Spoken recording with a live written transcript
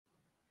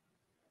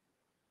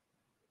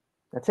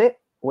That's it.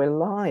 We're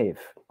live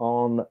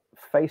on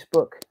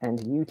Facebook and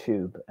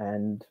YouTube,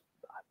 and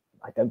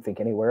I don't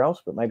think anywhere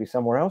else, but maybe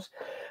somewhere else.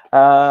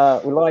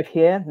 We're live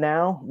here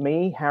now.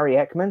 Me, Harry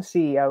Eckman,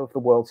 CEO of the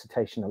World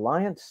Cetacean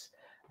Alliance,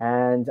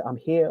 and I'm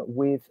here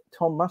with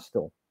Tom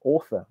Mustill,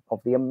 author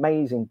of the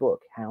amazing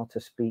book, How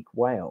to Speak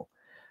Whale.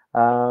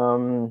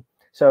 So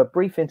a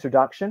brief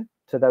introduction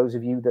to those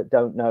of you that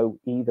don't know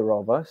either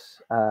of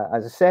us.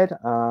 As I said,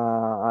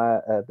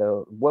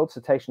 the World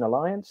Cetacean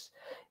Alliance,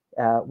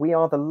 we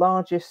are the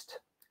largest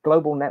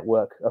global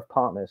network of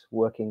partners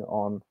working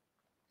on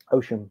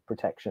ocean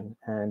protection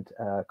and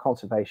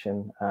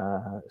conservation,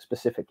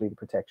 specifically the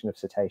protection of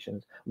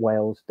cetaceans,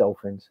 whales,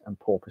 dolphins, and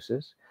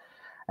porpoises.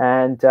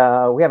 And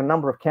we have a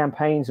number of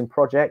campaigns and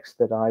projects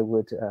that I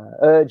would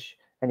urge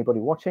anybody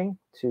watching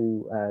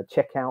to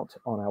check out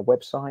on our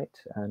website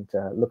and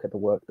look at the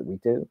work that we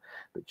do.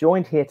 But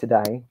joined here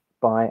today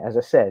by, as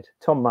I said,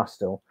 Tom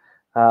Mustill,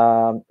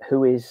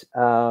 who is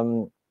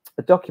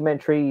a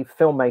documentary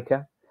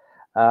filmmaker,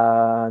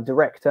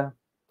 director,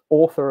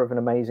 author of an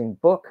amazing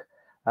book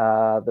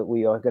that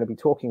we are going to be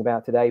talking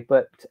about today.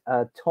 But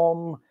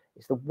Tom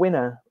is the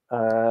winner.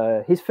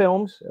 His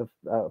films have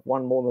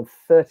won more than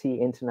 30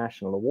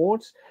 international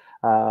awards.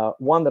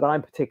 One that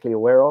I'm particularly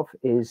aware of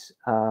is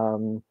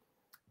the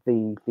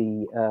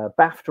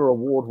BAFTA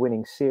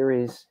award-winning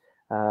series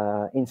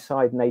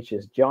Inside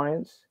Nature's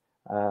Giants,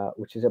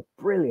 which is a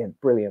brilliant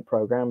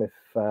program if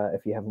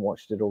you haven't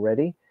watched it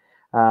already.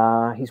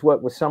 He's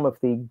worked with some of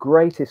the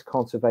greatest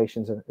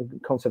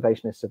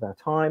conservationists of our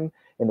time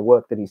in the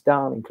work that he's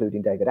done,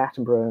 including David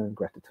Attenborough and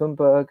Greta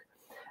Thunberg.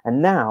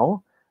 And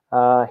now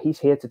he's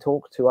here to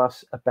talk to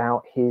us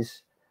about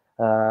his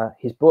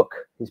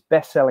book, his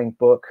best-selling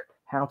book,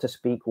 How to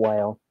Speak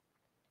Whale,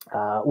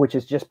 which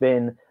has just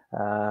been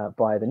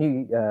by the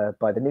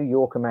New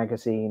Yorker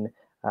magazine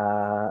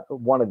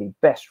one of the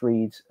best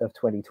reads of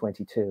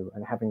 2022.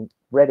 And having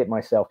read it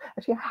myself,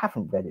 actually I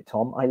haven't read it,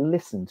 Tom, I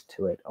listened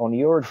to it on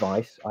your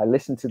advice. I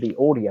listened to the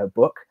audio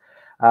book,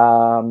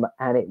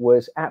 and it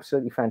was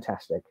absolutely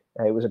fantastic.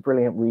 It was a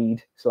brilliant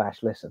read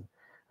 / listen.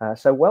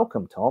 So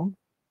welcome, Tom.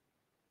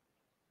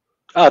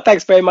 Oh,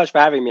 thanks very much for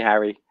having me,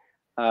 Harry.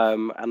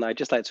 And I'd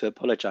just like to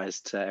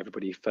apologize to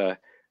everybody for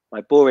my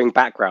boring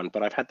background,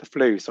 but I've had the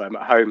flu, so I'm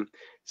at home.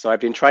 So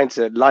I've been trying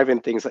to liven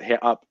things here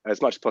up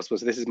as much as possible.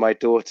 So this is my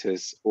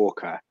daughter's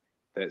orca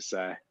that's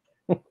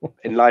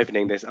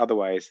enlivening this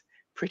otherwise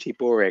pretty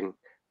boring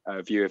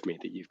view of me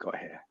that you've got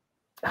here.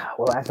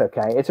 Well, that's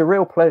okay. It's a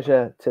real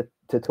pleasure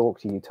to talk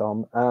to you,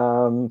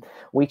 Tom.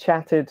 We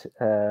chatted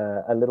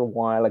a little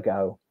while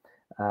ago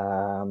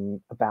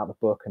about the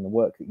book and the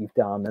work that you've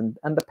done,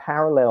 and the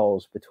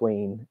parallels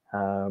between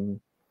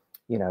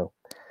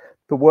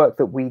the work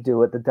that we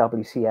do at the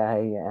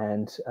WCA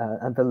and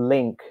the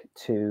link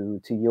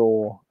to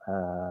your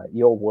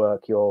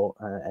work,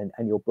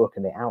 and your book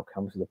and the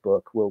outcomes of the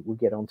book. We'll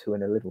get onto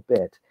in a little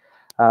bit.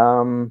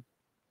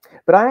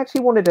 But I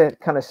actually wanted to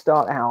kind of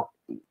start out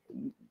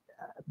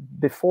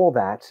before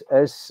that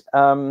as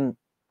I'm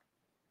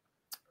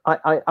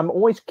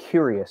always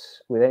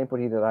curious with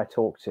anybody that I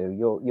talk to.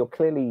 You're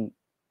clearly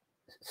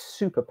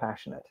super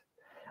passionate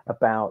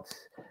about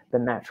the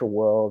natural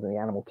world and the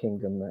animal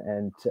kingdom,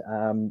 and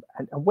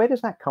where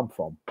does that come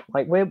from?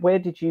 Like, where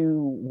did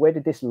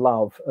this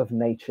love of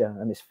nature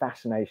and this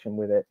fascination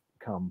with it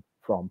come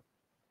from?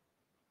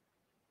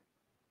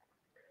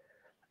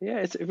 Yeah,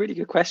 it's a really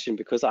good question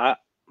because I'm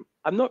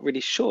not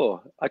really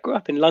sure. I grew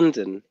up in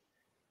London,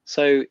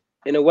 so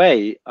in a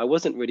way, I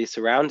wasn't really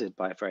surrounded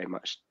by very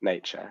much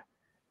nature.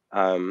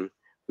 We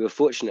were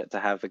fortunate to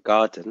have a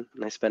garden,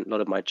 and I spent a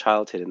lot of my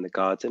childhood in the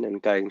garden and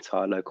going to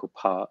our local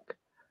park.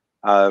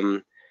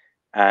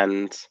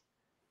 And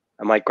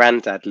my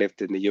granddad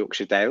lived in the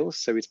Yorkshire Dales,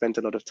 so we spent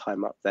a lot of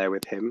time up there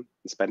with him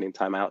and spending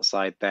time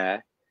outside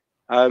there.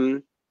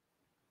 I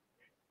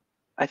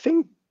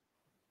think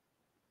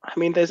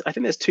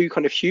there's two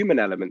kind of human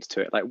elements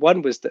to it. Like,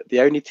 one was that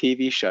the only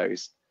TV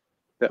shows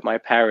that my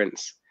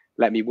parents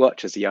let me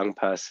watch as a young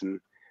person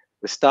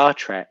were Star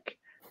Trek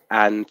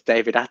and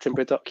David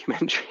Attenborough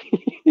documentaries.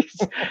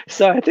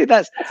 So I think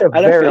that's a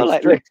very feel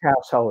like, strict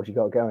household you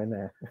got going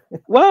there.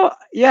 Well,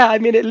 yeah, I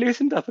mean, it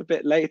loosened up a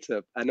bit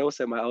later. And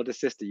also my older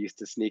sister used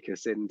to sneak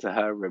us into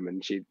her room,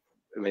 and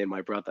me and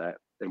my brother,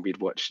 and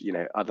we'd watch,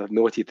 other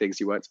naughty things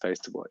you weren't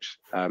supposed to watch,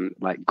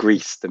 like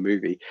Grease, the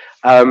movie.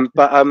 I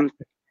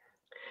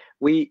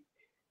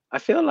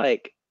feel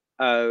like,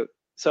 so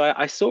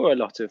I saw a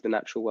lot of the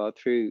natural world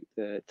through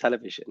the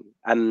television,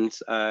 and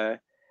I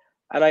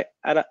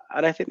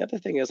think the other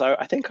thing is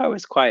I think I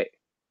was quite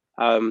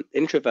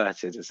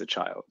introverted as a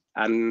child,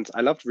 and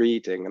I loved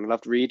reading,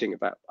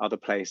 about other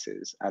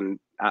places and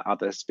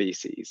other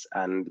species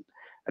and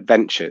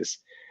adventures,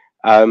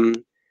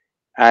 and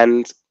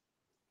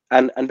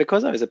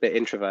because I was a bit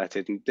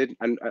introverted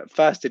and at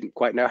first didn't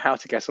quite know how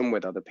to get on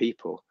with other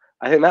people,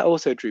 I think that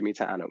also drew me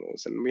to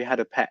animals. And we had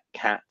a pet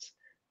cat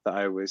that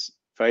I was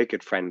very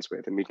good friends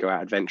with, and we'd go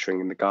out adventuring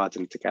in the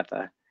garden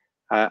together.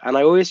 And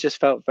I always just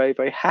felt very,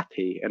 very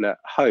happy and at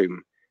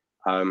home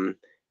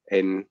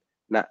in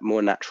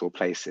more natural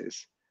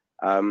places.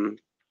 But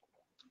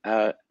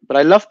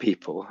I love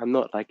people. I'm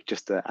not like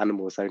just an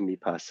animals only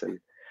person.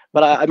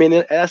 But I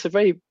mean, that's a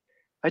very,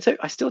 I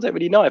still don't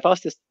really know. I've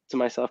asked this to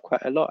myself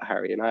quite a lot,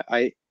 Harry, and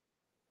I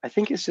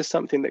think it's just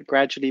something that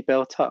gradually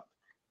built up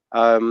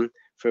from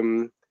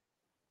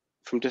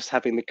just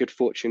having the good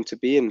fortune to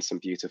be in some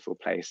beautiful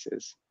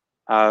places,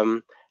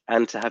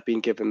 and to have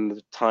been given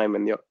the time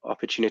and the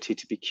opportunity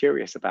to be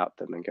curious about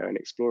them and go and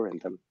explore in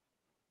them.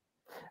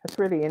 That's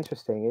really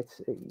interesting.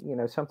 It's, you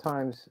know,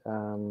 sometimes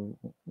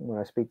when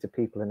I speak to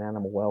people in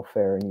animal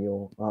welfare,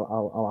 and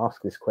I'll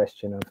ask this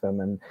question of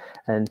them,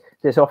 and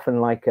there's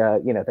often like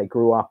you know, they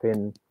grew up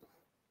in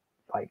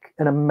like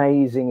an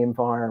amazing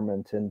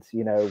environment, and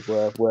you know,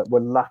 were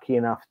lucky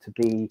enough to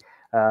be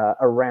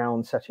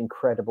around such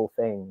incredible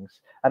things.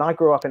 And I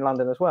grew up in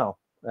London as well,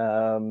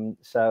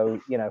 so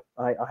you know,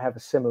 I have a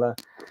similar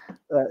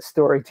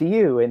story to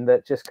you, in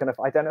that just kind of,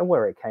 I don't know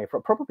where it came from.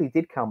 It probably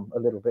did come a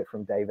little bit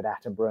from David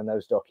Attenborough and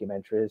those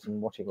documentaries,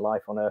 and watching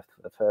Life on Earth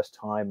for the first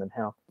time, and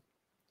how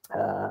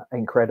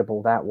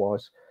incredible that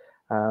was.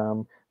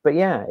 But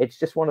yeah, it's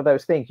just one of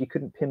those things. You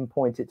couldn't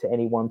pinpoint it to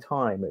any one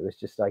time. It was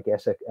just, I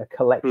guess, a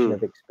collection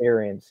of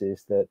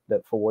experiences that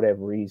for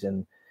whatever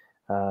reason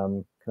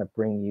kind of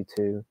bring you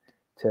to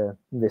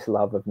this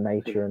love of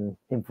nature and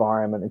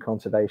environment and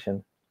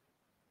conservation.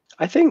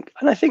 I think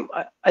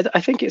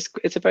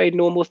it's a very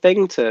normal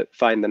thing to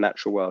find the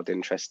natural world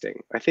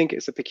interesting. I think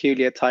it's a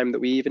peculiar time that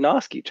we even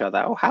ask each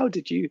other, "Oh, how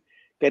did you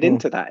get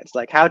into that?" It's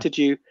like, how did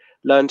you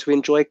learn to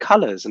enjoy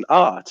colors and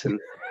art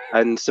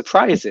and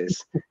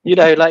surprises? You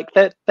know, like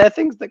they're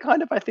things that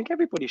kind of, I think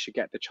everybody should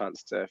get the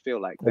chance to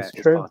feel like That's that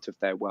is true. part of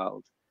their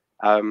world.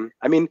 I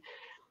mean,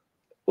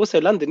 also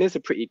London is a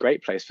pretty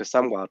great place for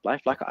some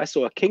wildlife. Like I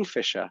saw a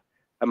kingfisher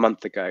a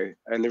month ago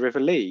in the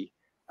River Lee,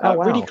 Oh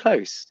really wow.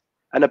 close,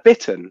 and a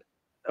bittern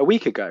a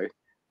week ago.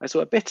 I saw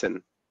a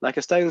bittern like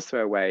a stone's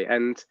throw away,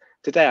 and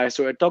today I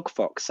saw a dog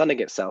fox sunning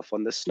itself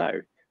on the snow,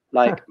 Huh.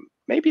 like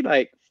maybe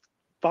like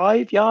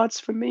 5 yards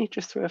from me,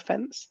 just through a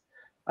fence.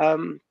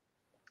 Um,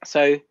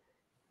 so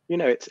you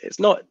know, it's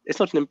not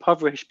an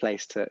impoverished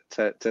place to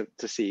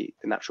see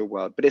the natural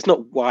world, but it's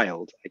not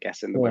wild, I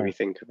guess, in the way Yeah. we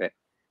think of it.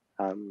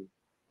 Um,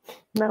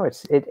 No,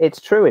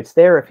 it's true. It's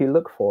there if you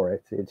look for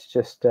it. It's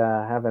just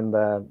having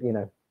the, you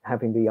know,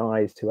 having the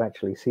eyes to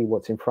actually see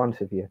what's in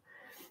front of you.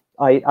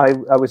 I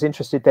was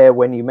interested there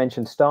when you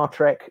mentioned Star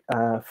Trek.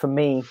 For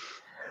me,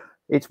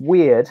 it's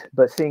weird,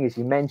 but seeing as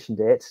you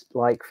mentioned it,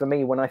 like for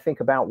me, when I think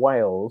about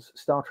whales,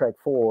 Star Trek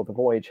 4, The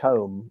Voyage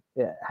Home,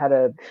 it had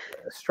a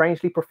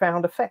strangely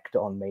profound effect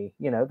on me.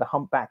 You know, the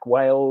humpback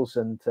whales,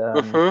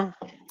 mhm.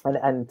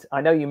 and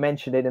I know you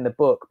mentioned it in the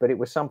book, but it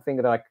was something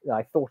that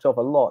I thought of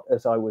a lot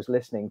as I was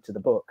listening to the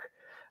book,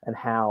 and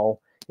how,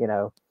 you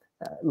know,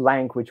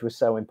 language was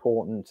so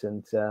important.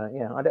 And you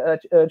know, I'd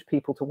urge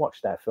people to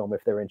watch that film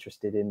if they're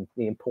interested in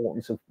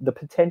the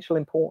potential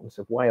importance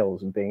of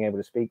whales and being able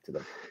to speak to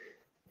them.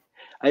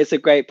 It's a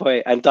great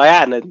point, and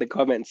Diane in the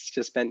comments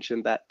just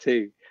mentioned that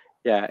too.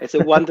 Yeah, it's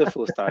a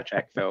wonderful Star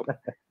Trek film,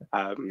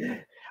 um,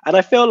 and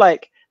I feel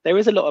like there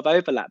is a lot of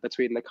overlap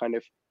between the kind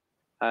of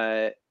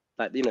uh,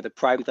 like, you know, the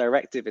prime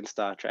directive in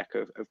Star Trek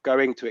of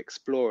going to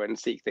explore and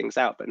seek things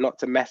out, but not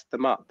to mess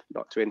them up,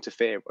 not to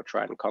interfere or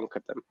try and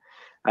conquer them.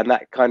 And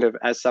that kind of,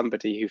 as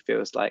somebody who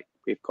feels like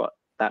we've got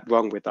that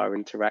wrong with our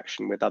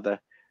interaction with other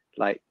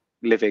like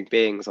living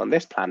beings on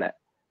this planet,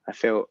 I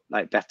feel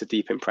like left a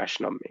deep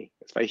impression on me.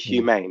 It's very Yeah.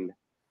 humane.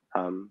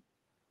 Um,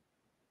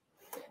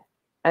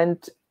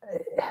 And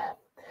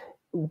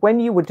when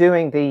you were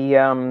doing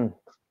the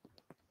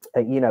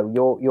you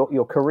know,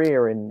 your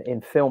career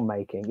in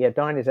filmmaking, yeah,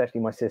 Diane is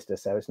actually my sister,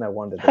 so it's no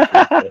wonder that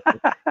she's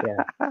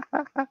yeah.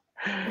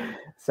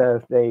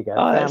 So there you go,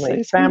 oh, that's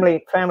so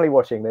sweet. family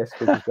watching this,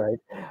 which is great.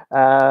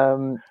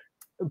 Um,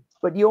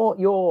 but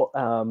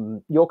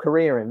your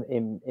career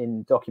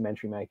in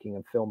documentary making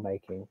and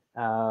filmmaking,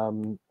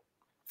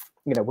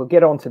 you know, we'll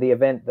get on to the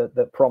event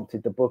that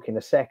prompted the book in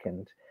a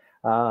second.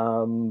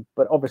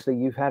 But obviously,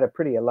 you've had a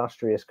pretty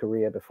illustrious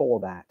career before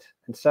that,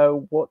 and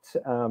so what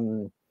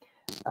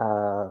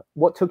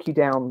took you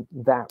down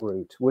that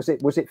route? Was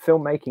it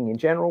filmmaking in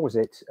general? Was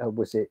it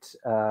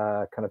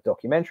kind of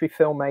documentary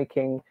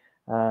filmmaking?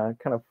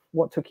 Kind of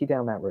what took you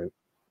down that route?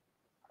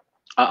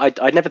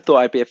 I never thought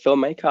I'd be a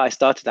filmmaker. I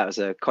started out as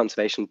a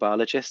conservation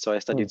biologist, so I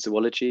Hmm. studied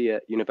zoology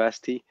at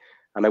university,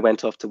 and I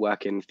went off to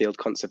work in field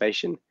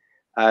conservation,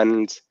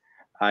 and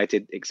I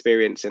did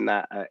experience in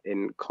that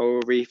in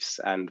coral reefs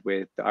and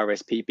with the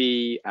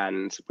RSPB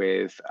and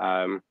with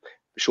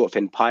short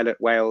fin pilot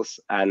whales,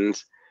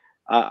 and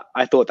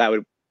I thought that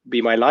would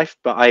be my life.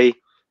 But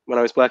when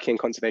I was working in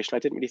conservation, I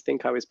didn't really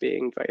think I was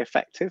being very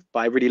effective, but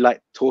I really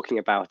liked talking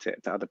about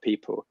it to other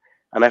people,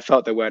 and I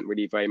felt there weren't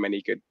really very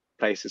many good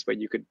places where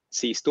you could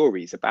see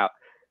stories about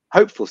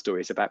hopeful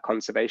stories about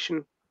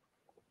conservation.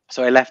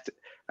 So I left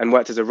and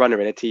worked as a runner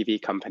in a TV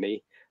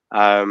company,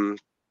 and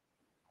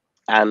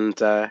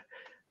uh,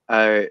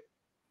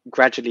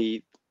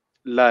 gradually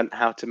learned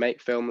how to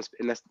make films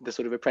in the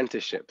sort of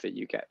apprenticeship that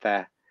you get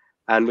there,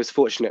 and was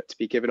fortunate to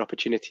be given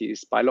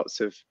opportunities by lots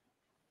of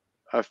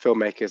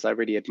filmmakers I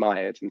really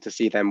admired, and to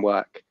see them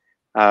work,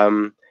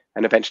 and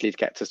eventually to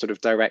get to sort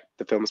of direct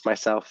the films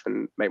myself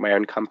and make my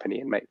own company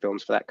and make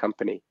films for that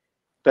company.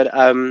 But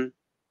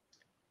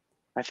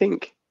I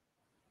think,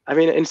 I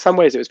mean, in some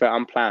ways it was very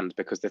unplanned,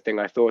 because the thing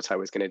I thought I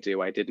was going to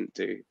do, I didn't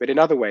do. But in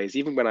other ways,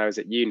 even when I was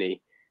at uni, I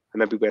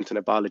remember we went on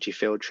a biology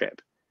field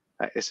trip.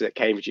 This was at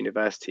Cambridge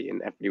University,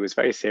 and everybody was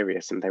very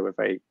serious and they were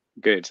very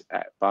good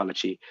at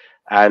biology,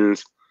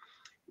 and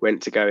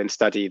went to go and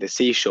study the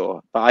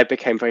seashore. But I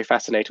became very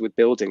fascinated with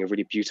building a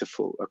really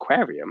beautiful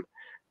aquarium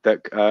that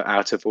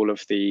out of all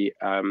of the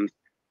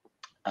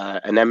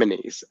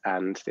anemones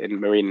and the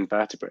marine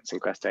invertebrates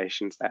and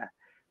crustaceans there,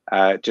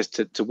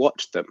 just to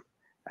watch them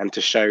and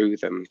to show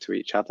them to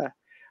each other.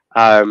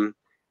 And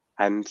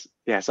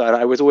yeah, so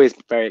I was always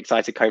very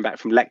excited coming back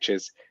from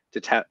lectures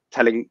to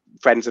telling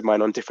friends of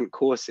mine on different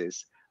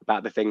courses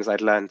about the things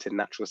I'd learned in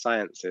natural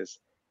sciences,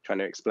 trying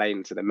to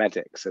explain to the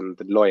medics and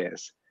the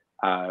lawyers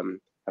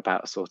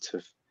about sort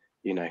of,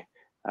 you know,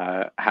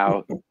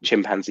 how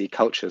chimpanzee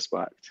cultures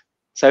worked.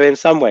 So in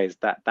some ways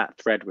that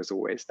thread was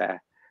always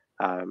there.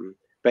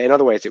 But in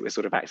other ways it was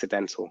sort of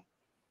accidental.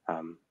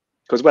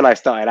 Because when I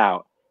started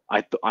out,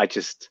 I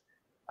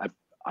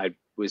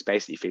was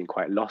basically feeling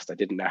quite lost. I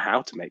didn't know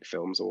how to make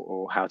films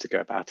or how to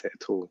go about it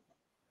at all.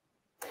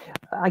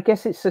 I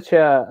guess it's such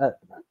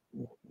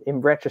in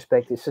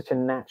retrospect, it's such a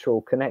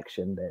natural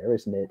connection there,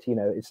 isn't it? You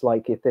know, it's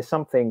like if there's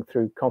something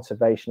through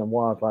conservation and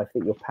wildlife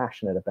that you're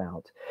passionate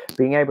about,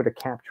 being able to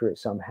capture it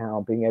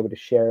somehow, being able to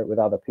share it with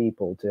other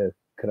people to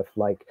kind of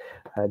like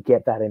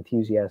get that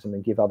enthusiasm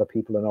and give other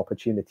people an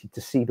opportunity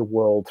to see the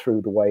world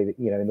through the way that,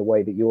 you know, in the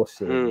way that you're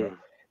seeing it.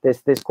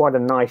 There's quite a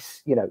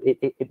nice, you know,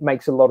 it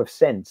makes a lot of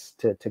sense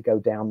to go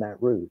down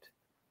that route.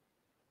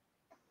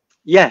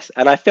 Yes,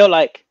 and I feel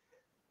like,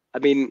 I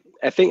mean,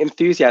 I think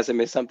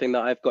enthusiasm is something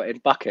that I've got in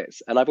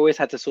buckets, and I've always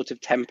had to sort of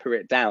temper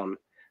it down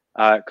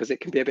because it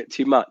can be a bit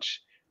too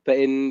much. But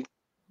in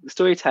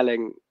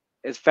storytelling,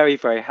 it's very,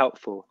 very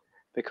helpful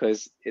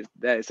because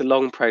it's a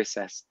long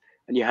process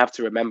and you have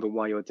to remember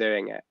why you're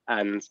doing it.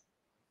 And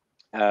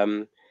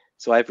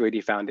so I've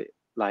really found it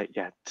like,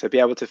 yeah, to be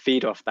able to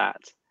feed off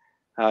that.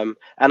 And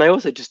I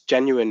also just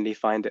genuinely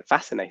find it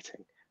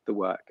fascinating, the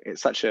work.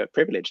 It's such a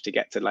privilege to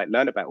get to like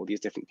learn about all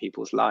these different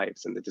people's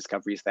lives and the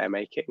discoveries they're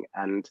making,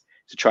 and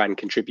to try and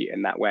contribute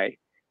in that way.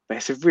 But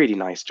it's a really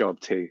nice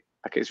job too.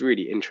 Like, it's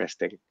really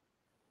interesting.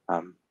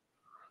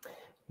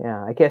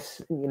 Yeah, I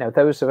guess, you know,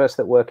 those of us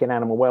that work in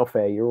animal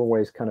welfare, you're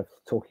always kind of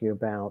talking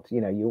about,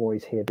 you know, you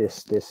always hear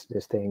this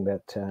thing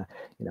that,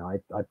 you know, I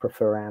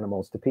prefer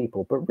animals to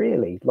people. But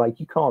really, like,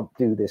 you can't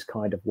do this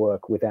kind of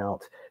work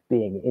without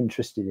being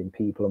interested in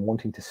people and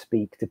wanting to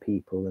speak to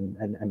people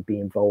and be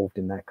involved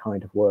in that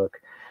kind of work.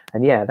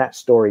 And yeah, that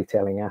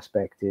storytelling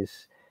aspect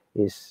is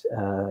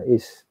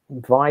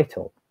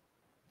vital,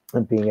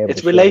 and being able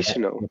It's to share that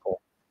relational. with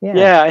people.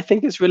 Yeah, I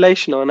think it's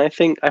relational, and I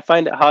think I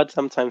find it hard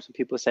sometimes when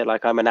people say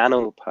like I'm an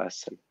animal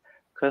person,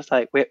 because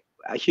like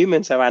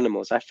humans are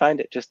animals. I find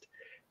it just,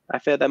 I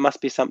feel there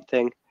must be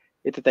something,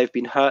 either they've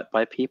been hurt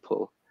by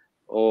people,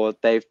 or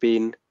they've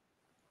been,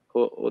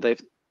 or they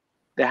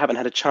haven't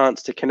had a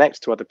chance to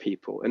connect to other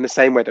people. In the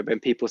same way that when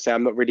people say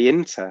I'm not really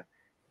into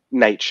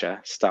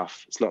nature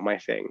stuff, it's not my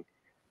thing.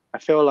 I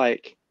feel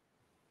like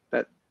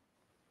that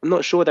I'm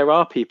not sure there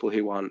are people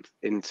who aren't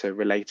into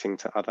relating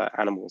to other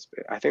animals,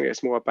 but I think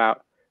it's more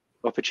about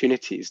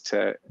opportunities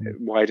to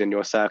widen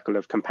your circle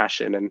of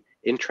compassion and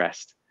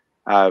interest.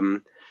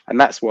 And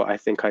that's what I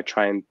think I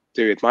try and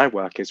do with my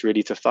work, is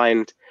really to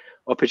find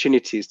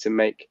opportunities to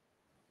make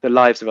the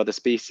lives of other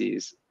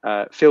species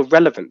feel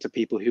relevant to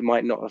people who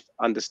might not have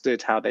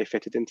understood how they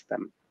fitted into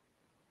them.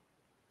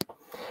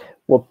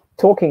 Well,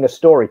 talking of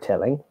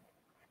storytelling,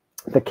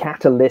 the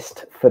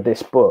catalyst for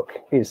this book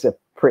is a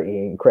pretty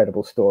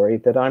incredible story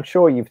that I'm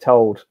sure you've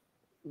told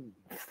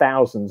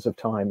thousands of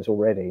times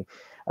already.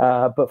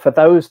 But for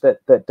those that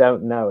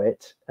don't know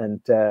it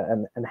and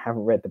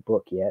haven't read the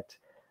book yet,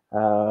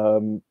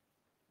 what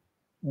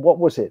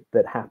was it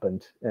that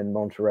happened in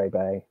Monterey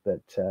Bay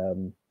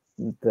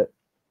that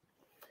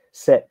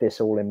set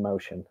this all in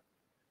motion?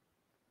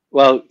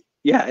 Well,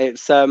 yeah,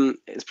 it's a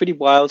pretty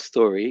wild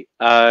story.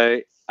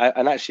 And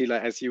actually,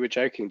 like, as you were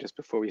joking just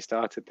before we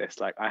started this,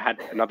 like, I had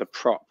another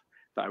prop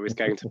that I was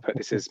going to put.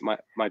 This is my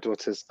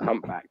daughter's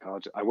humpback.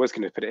 I was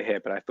going to put it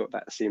here, but I thought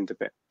that seemed a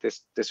bit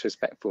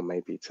disrespectful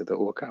maybe to the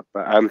orca.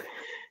 But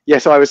yeah,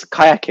 so I was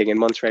kayaking in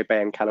Monterey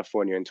Bay in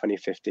California in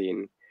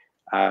 2015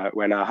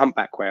 when a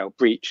humpback whale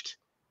breached.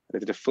 It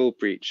did a full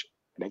breach,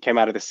 and it came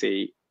out of the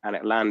sea and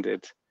it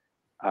landed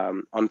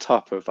on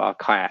top of our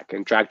kayak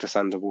and dragged us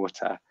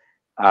underwater.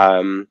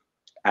 And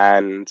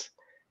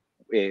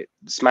it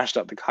smashed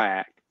up the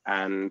kayak,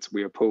 and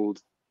we were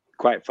pulled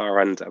quite far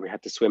under. We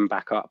had to swim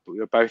back up, but we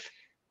were both,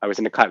 I was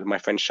in a kayak with my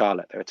friend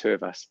Charlotte, there were two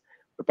of us,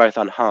 we're both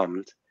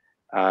unharmed,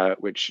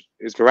 which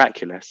is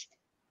miraculous.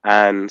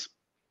 And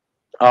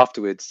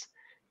afterwards,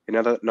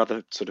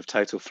 another sort of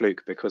total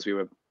fluke, because we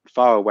were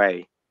far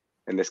away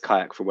in this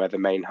kayak from where the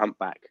main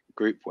humpback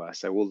group were,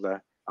 so all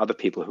the other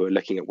people who were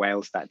looking at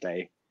whales that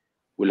day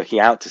were looking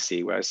out to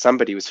sea, whereas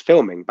somebody was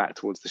filming back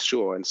towards the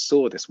shore and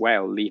saw this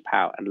whale leap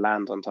out and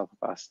land on top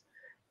of us.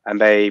 And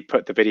they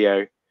put the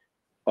video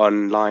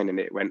online, and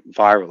it went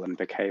viral and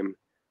became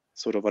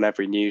sort of on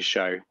every news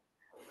show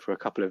for a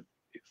couple of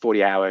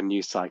 40-hour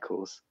news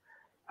cycles.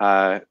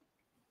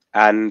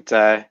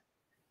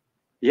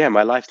 Yeah,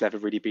 my life's never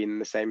really been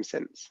the same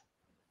since.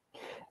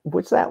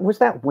 Was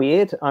that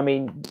weird? I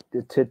mean,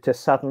 to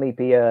suddenly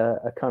be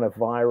a kind of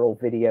viral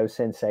video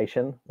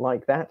sensation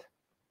like that?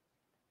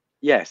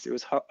 Yes, it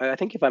was. I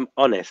think if I'm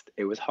honest,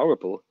 it was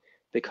horrible,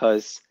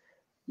 because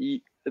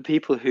the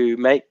people who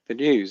make the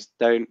news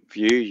don't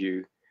view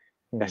you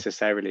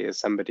necessarily as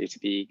somebody to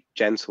be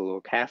gentle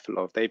or careful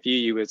of. They view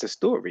you as a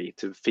story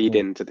to feed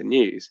into the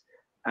news,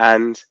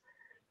 and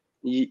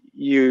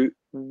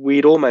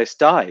we'd almost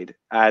died,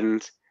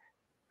 and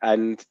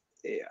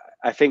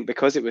I think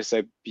because it was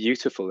so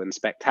beautiful and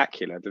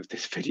spectacular,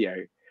 this video,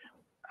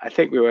 I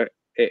think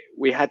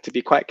we had to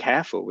be quite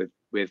careful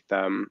with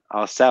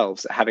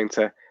ourselves, having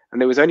to,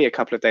 and it was only a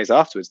couple of days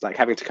afterwards, like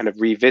having to kind of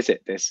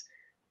revisit this,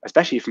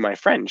 especially for my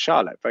friend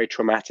Charlotte, very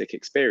traumatic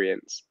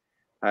experience,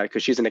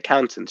 because she's an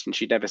accountant and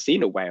she'd never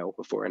seen a whale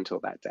before until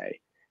that day.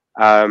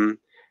 So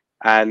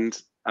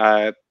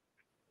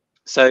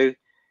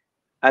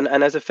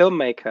as a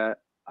filmmaker,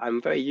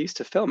 I'm very used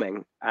to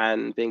filming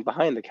and being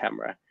behind the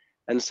camera.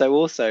 And so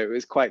also it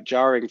was quite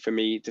jarring for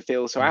me to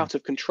feel so out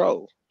of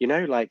control,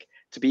 like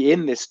to be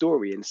in this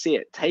story and see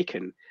it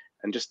taken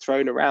and just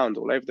thrown around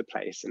all over the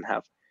place, and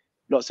have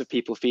lots of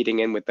people feeding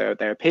in with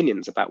their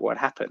opinions about what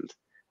happened.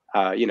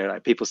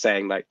 Like people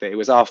saying like that it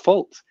was our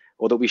fault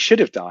or that we should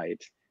have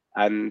died.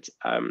 And,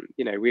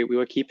 we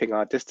were keeping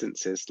our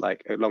distances,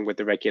 like along with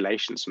the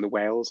regulations from the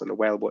whales and a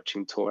whale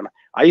watching tour. And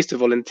I used to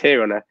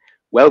volunteer on a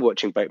whale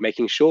watching boat,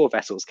 making sure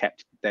vessels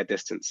kept their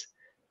distance.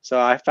 So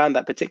I found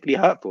that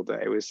particularly hurtful,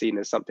 that it was seen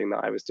as something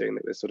that I was doing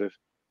that was sort of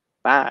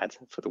bad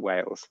for the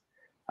whales,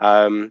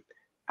 and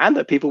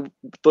that people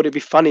thought it'd be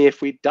funny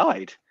if we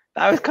died.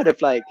 That was kind of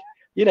like,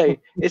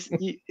 it's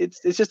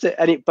just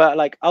but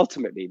like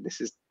ultimately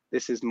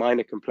this is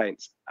minor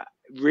complaints.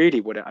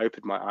 Really, what it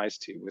opened my eyes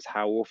to was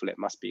how awful it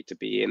must be to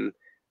be in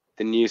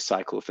the news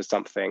cycle for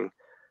something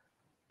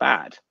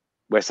bad,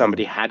 where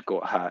somebody had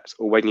got hurt,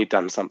 or when you'd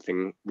done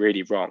something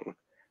really wrong.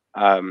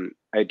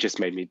 It just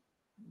made me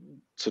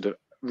sort of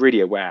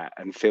really aware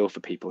and feel for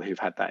people who've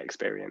had that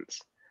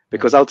experience,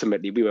 because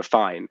ultimately we were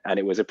fine and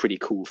it was a pretty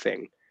cool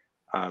thing.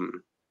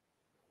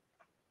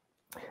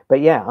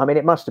 But yeah, I mean,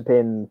 it must have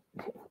been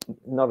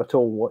not at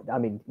all what, I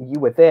mean,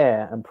 you were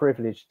there and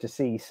privileged to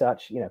see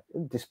such,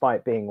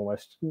 despite being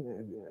almost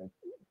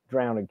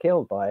drowned and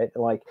killed by it,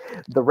 like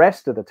the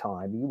rest of the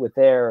time you were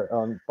there,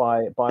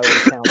 by all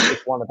accounts,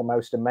 with one of the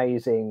most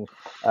amazing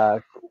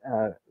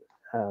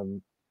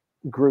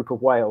group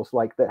of whales,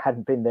 like that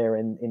hadn't been there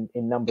in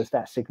numbers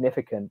that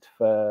significant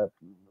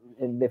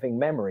in living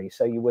memory.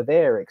 So you were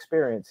there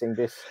experiencing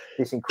this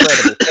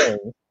incredible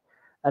thing,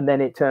 and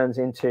then it turns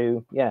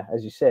into,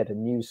 as you said, a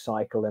news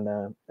cycle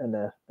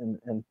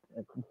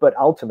but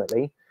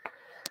ultimately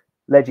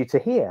led you to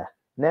here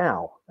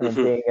now and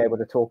being able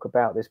to talk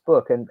about this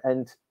book.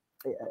 And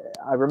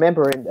I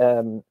remember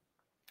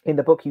in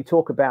the book you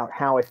talk about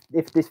how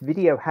if this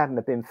video hadn't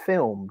have been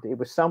filmed, it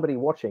was somebody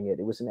watching it.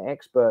 It was an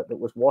expert that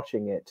was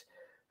watching it,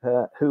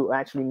 who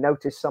actually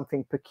noticed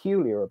something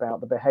peculiar about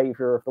the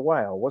behavior of the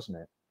whale, wasn't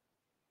it?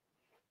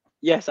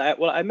 Yes, I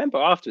remember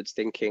afterwards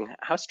thinking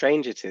how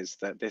strange it is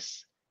that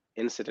this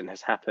incident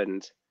has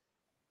happened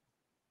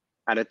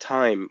at a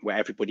time where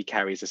everybody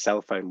carries a cell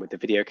phone with a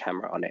video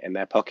camera on it in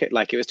their pocket.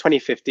 Like, it was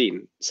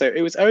 2015, so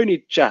it was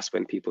only just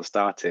when people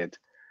started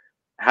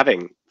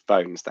having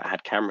phones that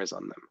had cameras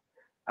on them,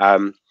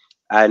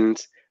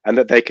 and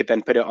that they could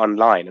then put it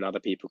online and other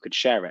people could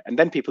share it, and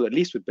then people at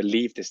least would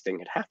believe this thing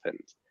had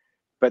happened.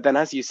 But then,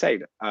 as you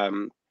say,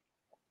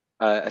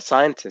 a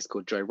scientist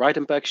called Joy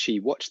Reidenberg, she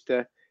watched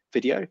the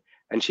video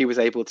and she was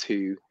able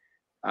to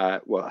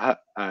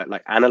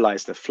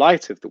analyze the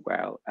flight of the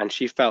whale, and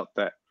she felt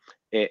that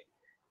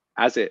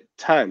as it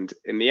turned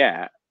in the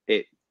air,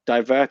 it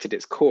diverted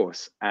its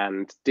course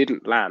and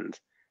didn't land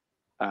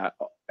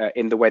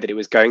in the way that it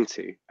was going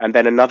to. And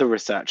then another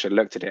researcher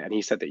looked at it and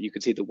he said that you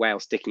could see the whale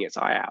sticking its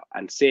eye out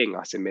and seeing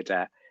us in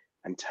midair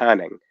and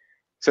turning.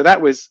 So that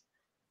was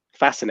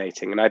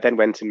fascinating. And I then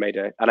went and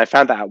I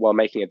found that out while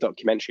making a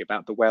documentary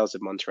about the whales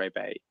of Monterey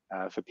Bay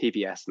for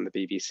PBS and the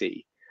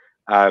BBC,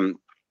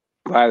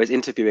 where I was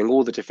interviewing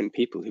all the different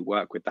people who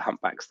work with the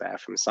humpbacks there,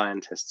 from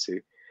scientists who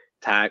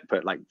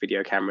put like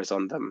video cameras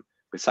on them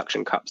with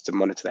suction cups to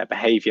monitor their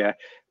behavior,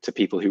 to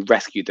people who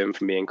rescued them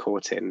from being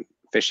caught in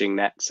fishing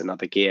nets and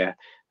other gear,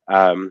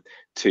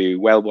 to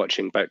whale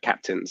watching boat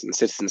captains and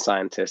citizen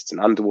scientists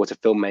and underwater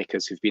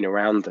filmmakers who've been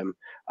around them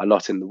a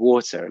lot in the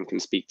water and can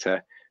speak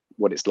to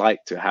what it's like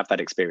to have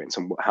that experience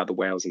and how the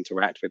whales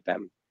interact with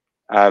them.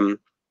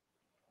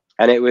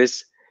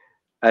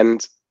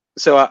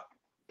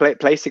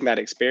 Placing that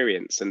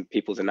experience and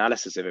people's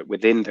analysis of it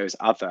within those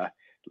other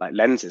like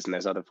lenses and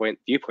those other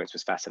viewpoints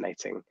was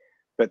fascinating.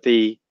 But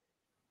the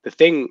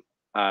thing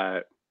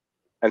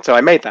And so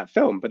I made that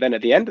film, but then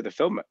at the end of the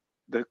film,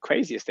 the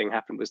craziest thing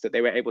happened was that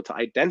they were able to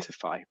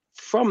identify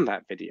from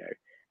that video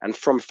and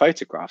from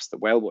photographs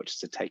that whale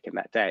watchers had taken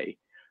that day,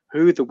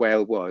 who the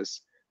whale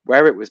was,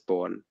 where it was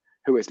born,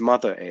 who its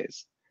mother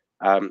is,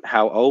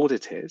 how old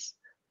it is,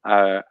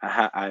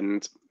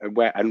 and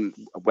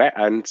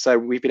so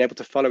we've been able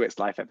to follow its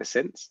life ever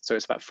since. So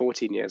it's about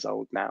 14 years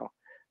old now.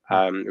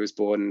 It was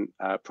born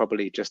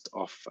probably just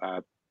off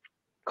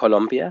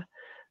Colombia,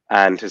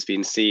 and has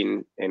been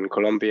seen in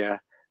Colombia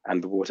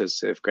and the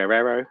waters of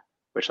Guerrero,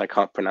 which I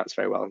can't pronounce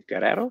very well,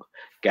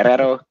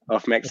 Guerrero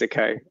off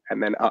Mexico,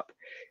 and then up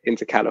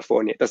into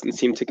California. It doesn't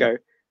seem to go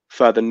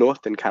further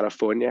north than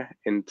California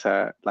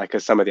into like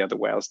as some of the other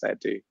whales there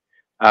do.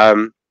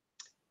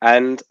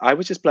 And I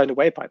was just blown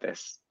away by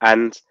this.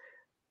 And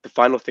the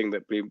final thing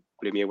that blew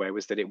me away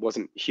was that it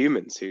wasn't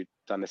humans who'd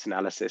done this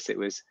analysis. It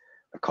was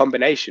a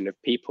combination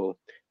of people,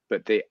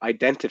 but the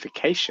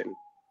identification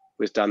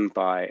was done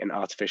by an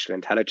artificial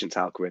intelligence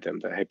algorithm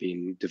that had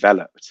been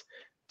developed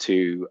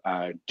to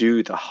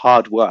do the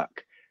hard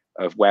work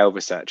of whale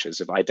researchers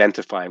of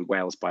identifying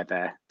whales by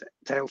their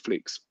tail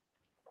flukes.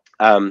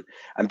 And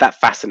that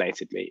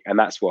fascinated me. And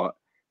that's what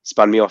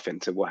spun me off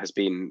into what has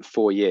been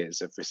 4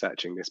 years of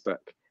researching this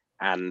book.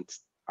 And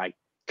I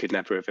could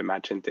never have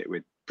imagined it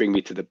would bring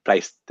me to the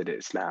place that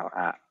it's now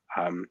at.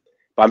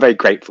 But I'm very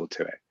grateful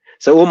to it.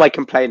 So all my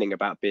complaining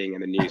about being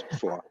in the news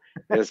before,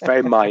 it was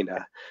very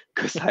minor,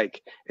 because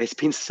like it's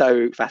been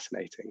so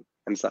fascinating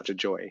and such a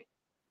joy.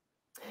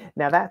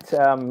 Now that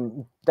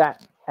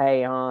that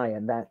AI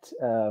and that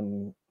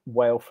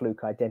whale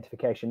fluke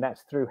identification,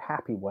 that's through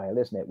Happy Whale,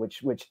 isn't it?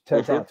 Which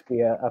turns out to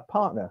be a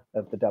partner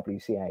of the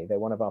WCA. They're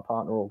one of our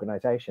partner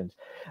organizations,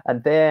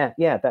 and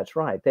that's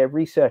right. Their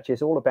research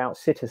is all about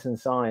citizen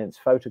science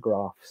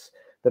photographs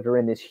that are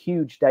in this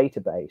huge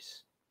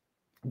database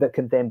that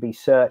can then be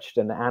searched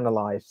and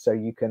analyzed, so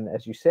you can,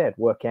 as you said,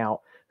 work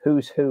out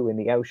who's who in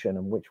the ocean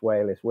and which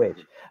whale is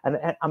which. And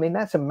I mean,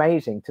 that's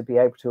amazing to be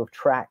able to have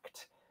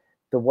tracked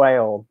the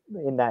whale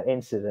in that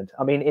incident.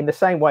 I mean, in the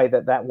same way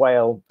that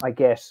whale, I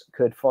guess,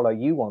 could follow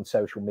you on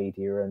social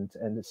media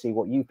and see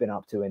what you've been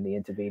up to in the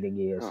intervening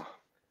years. Oh.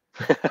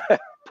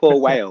 Poor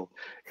whale.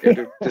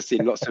 I've just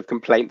seen lots of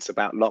complaints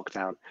about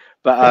lockdown,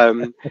 but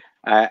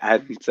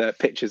and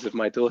pictures of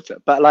my daughter.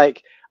 But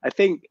like, I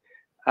think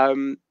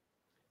we're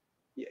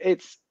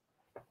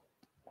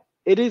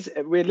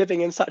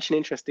living in such an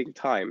interesting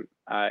time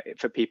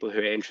for people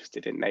who are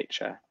interested in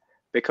nature,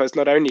 because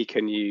not only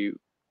can you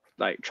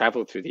like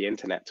travel through the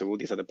internet to all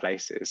these other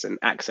places and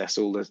access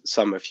all the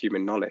sum of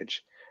human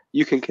knowledge,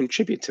 you can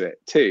contribute to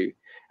it too.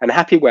 And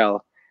Happy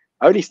Whale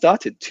only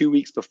started 2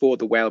 weeks before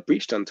the whale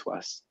breached onto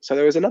us. So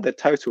there was another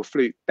total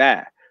fluke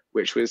there,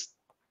 which was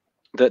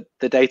that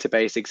the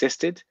database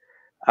existed.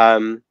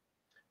 And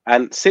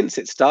since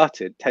it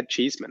started, Ted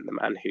Cheeseman, the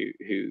man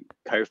who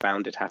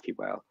co-founded Happy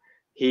Whale,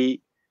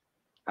 he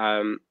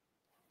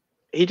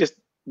just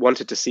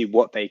wanted to see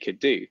what they could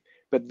do.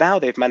 But now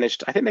they've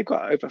managed, I think they've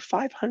got over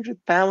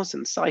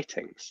 500,000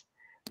 sightings,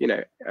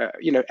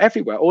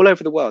 everywhere, all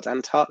over the world,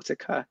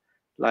 Antarctica,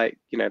 like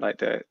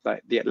the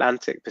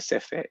Atlantic,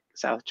 Pacific,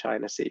 South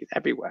China Sea,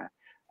 everywhere.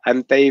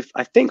 And they've,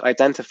 I think,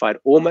 identified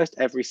almost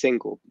every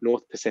single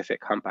North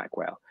Pacific humpback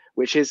whale,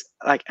 which is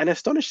like an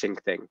astonishing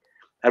thing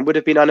and would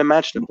have been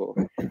unimaginable.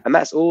 And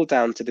that's all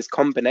down to this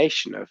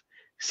combination of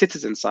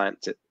citizen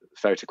science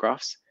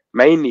photographs,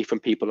 mainly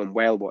from people on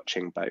whale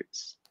watching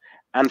boats,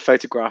 and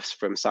photographs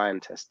from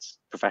scientists,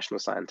 professional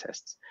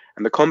scientists.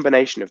 And the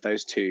combination of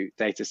those two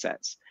data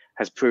sets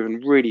has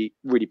proven really,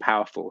 really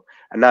powerful.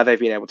 And now they've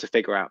been able to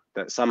figure out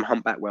that some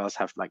humpback whales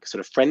have like sort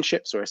of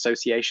friendships or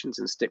associations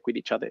and stick with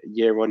each other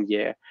year on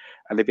year.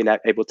 And they've been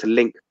able to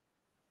link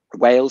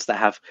whales that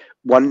have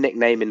one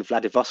nickname in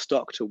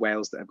Vladivostok to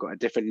whales that have got a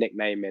different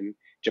nickname in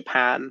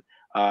Japan.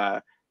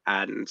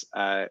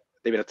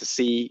 They've been able to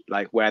see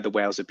like where the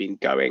whales have been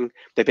going.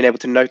 They've been able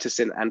to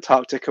notice in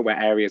Antarctica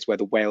where areas where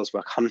the whales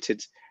were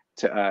hunted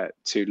to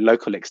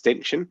local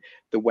extinction,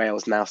 the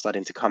whales now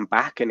starting to come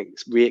back and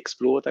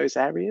re-explore those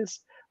areas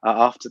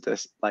after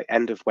this like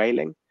end of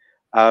whaling.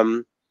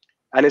 And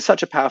it's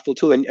such a powerful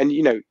tool. And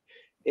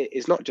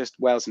it's not just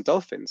whales and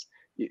dolphins.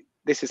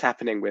 This is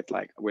happening with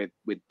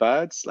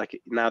birds. Like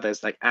now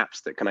there's like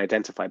apps that can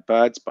identify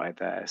birds by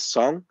their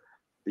song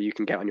that you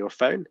can get on your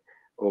phone.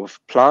 Or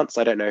plants,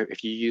 I don't know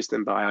if you use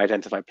them, but I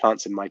identify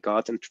plants in my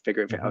garden to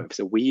figure if it's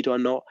a weed or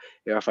not.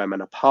 If I'm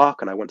in a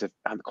park and I'm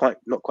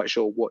not quite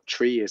sure what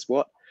tree is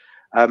what.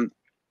 And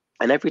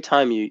every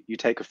time you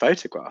take a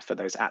photograph for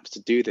those apps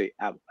to do the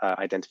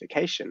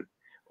identification,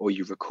 or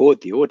you record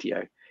the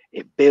audio,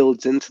 it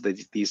builds into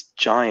these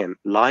giant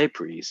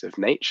libraries of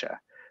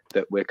nature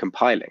that we're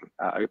compiling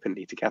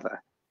openly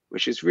together,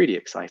 which is really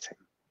exciting.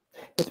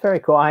 It's very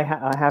cool. I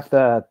have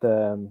the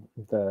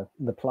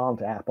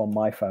plant app on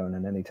my phone,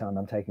 and anytime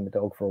I'm taking the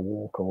dog for a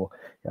walk or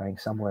going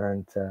somewhere,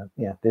 and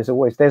there's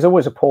always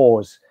a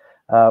pause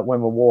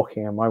when we're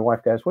walking, and my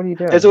wife goes, "What are you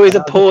doing?" There's always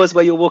a pause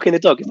where you're walking the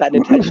dog. Is that an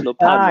intentional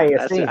pun? You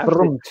That's see,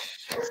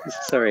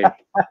 sorry.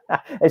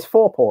 It's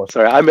 4 paws.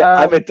 Sorry,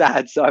 I'm a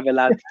dad, so I'm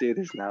allowed to do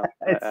this now.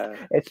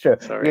 It's true.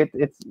 Sorry.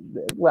 It's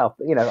well,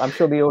 I'm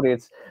sure the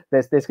audience,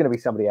 there's going to be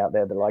somebody out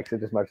there that likes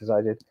it as much as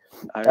I did.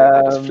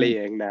 I'm just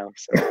fleeing now.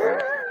 So.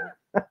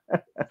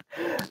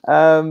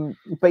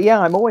 But yeah,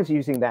 I'm always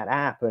using that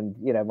app, and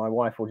my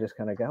wife will just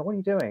kind of go, "What are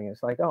you doing?"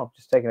 It's like, "Oh, I'm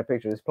just taking a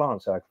picture of this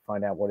plant so I can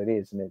find out what it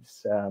is." And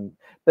it's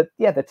but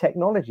yeah, the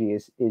technology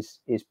is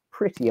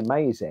pretty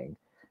amazing,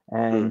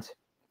 and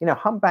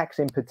humpbacks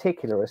in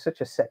particular are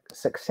such a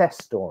success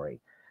story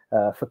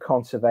for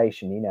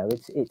conservation.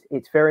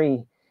 It's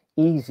very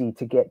easy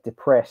to get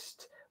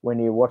depressed when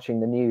you're watching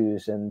the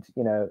news, and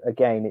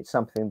again, it's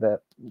something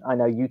that I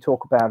know you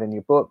talk about in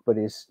your book, but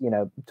is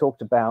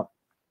talked about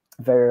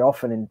very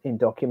often in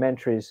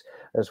documentaries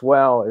as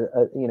well.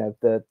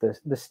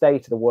 The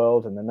state of the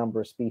world and the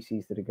number of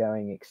species that are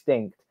going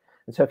extinct.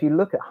 And so if you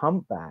look at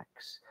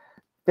humpbacks,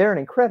 they're an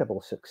incredible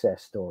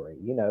success story.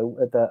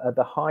 At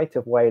the height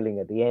of whaling,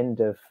 at the end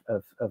of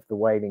the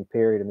whaling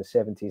period in the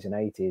 70s and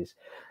 80s,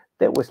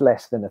 there was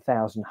less than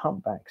 1,000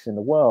 humpbacks in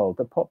the world.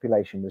 The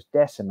population was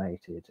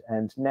decimated,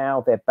 and now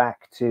they're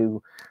back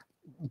to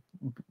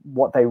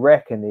what they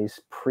reckon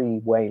is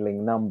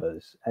pre-whaling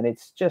numbers, and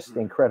it's just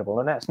incredible.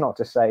 And that's not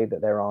to say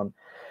that there aren't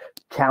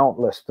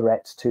countless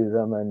threats to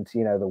them, and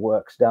the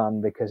work's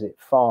done, because it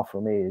far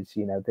from is.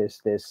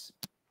 There's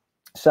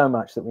so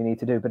much that we need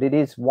to do, but it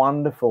is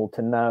wonderful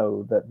to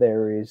know that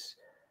there is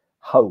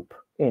hope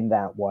in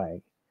that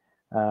way.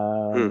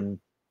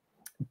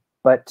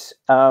 But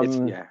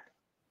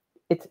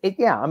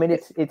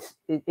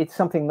it's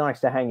something nice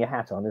to hang your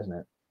hat on, isn't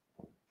it?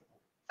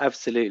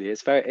 Absolutely.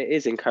 It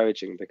is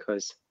encouraging,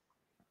 because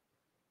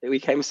we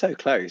came so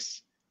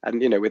close,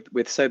 and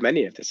with so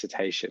many of the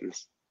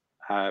cetaceans.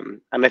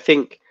 And I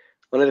think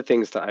one of the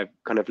things that I've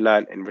kind of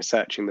learned in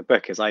researching the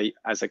book is,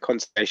 as a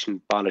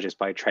conservation biologist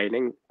by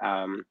training,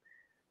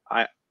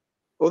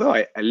 although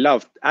I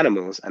loved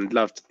animals and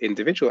loved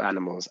individual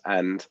animals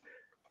and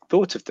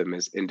thought of them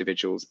as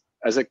individuals,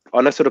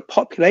 on a sort of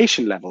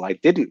population level, I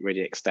didn't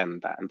really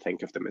extend that and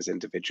think of them as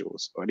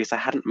individuals, or at least I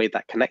hadn't made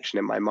that connection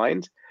in my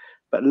mind.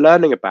 But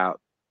learning about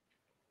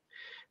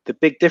the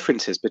big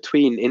differences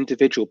between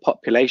individual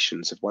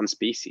populations of one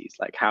species,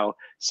 like how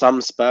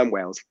some sperm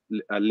whales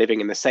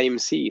living in the same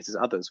seas as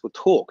others will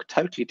talk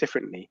totally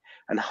differently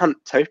and hunt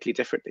totally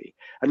differently,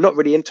 and not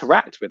really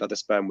interact with other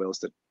sperm whales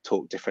that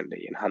talk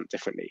differently and hunt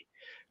differently.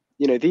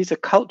 These are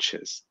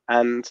cultures,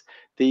 and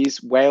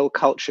these whale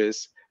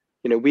cultures,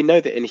 we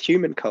know that in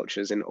human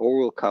cultures, in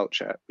oral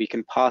culture, we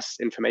can pass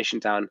information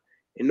down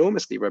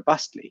enormously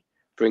robustly.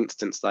 For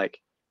instance, like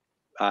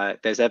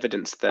there's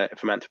evidence that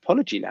from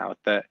anthropology now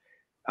that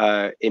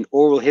in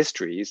oral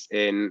histories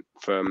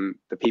from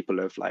the people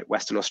of like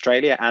Western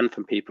Australia and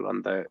from people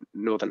on the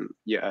northern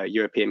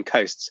European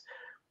coasts,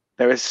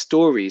 there are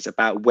stories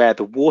about where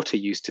the water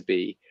used to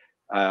be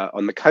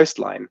on the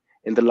coastline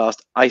in the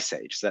last ice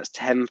age. So that's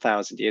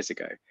 10,000 years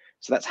ago.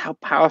 So that's how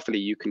powerfully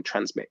you can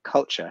transmit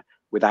culture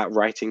without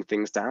writing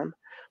things down.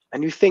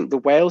 And you think the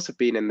whales have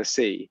been in the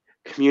sea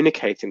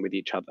communicating with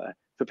each other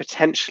for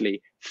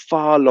potentially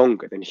far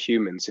longer than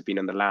humans have been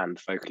on the land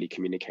vocally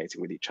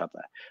communicating with each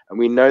other. And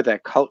we know they're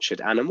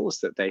cultured animals,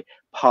 that they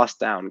pass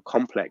down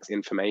complex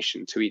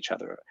information to each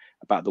other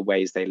about the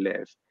ways they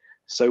live.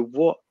 So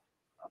what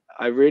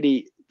I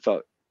really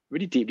felt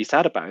really deeply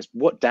sad about is,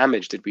 what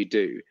damage did we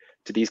do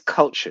to these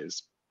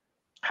cultures?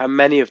 How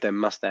many of them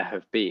must there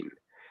have been?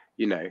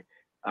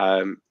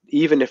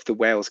 Even if the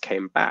whales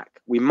came back,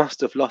 we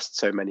must have lost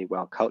so many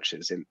whale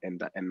cultures in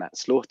that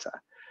slaughter,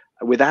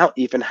 without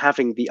even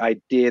having the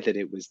idea that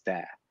it was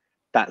there.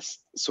 That's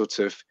sort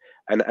of,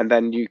 and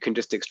then you can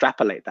just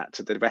extrapolate that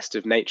to the rest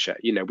of nature.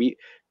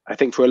 I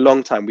think for a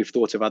long time we've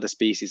thought of other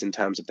species in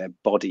terms of their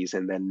bodies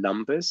and their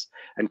numbers,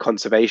 and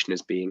conservation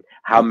as being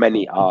how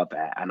many are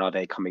there and are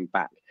they coming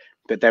back.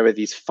 But there are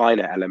these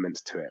finer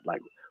elements to it,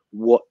 like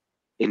what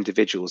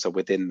individuals are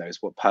within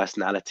those, what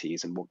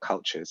personalities and what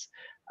cultures,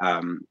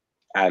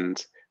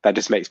 and that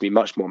just makes me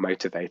much more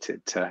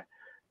motivated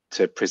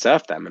to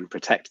preserve them and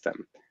protect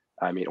them.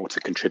 Or to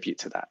contribute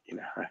to that, in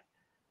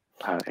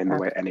the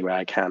way, any way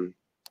I can.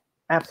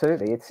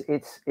 Absolutely,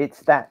 it's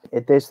that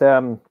there's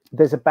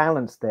a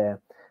balance there.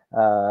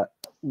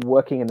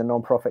 Working in the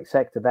non-profit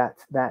sector,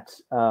 that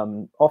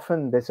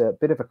often there's a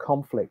bit of a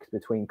conflict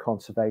between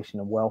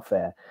conservation and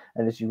welfare.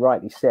 And as you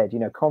rightly said,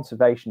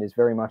 conservation is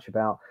very much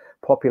about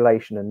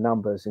population and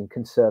numbers and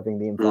conserving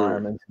the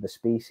environment and the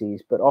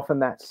species, but often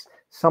that's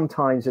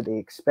sometimes at the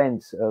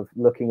expense of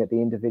looking at the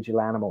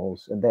individual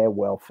animals and their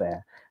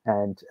welfare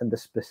and the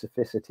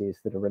specificities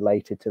that are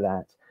related to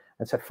that.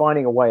 And so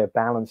finding a way of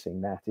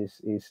balancing that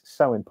is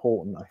so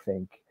important, I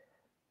think.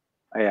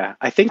 Yeah,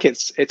 I think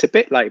it's a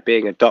bit like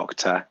being a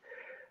doctor.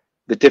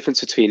 The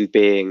difference between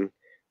being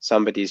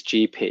somebody's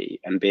GP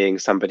and being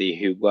somebody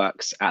who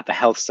works at the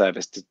health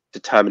service,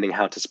 determining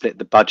how to split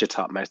the budget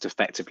up most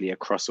effectively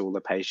across all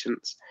the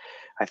patients.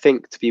 I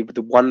think to be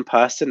the one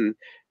person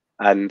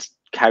and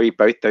carry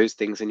both those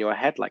things in your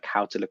head, like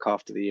how to look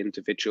after the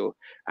individual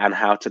and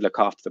how to look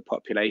after the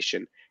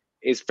population,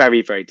 is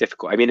very, very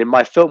difficult. I mean, in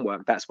my film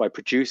work, that's why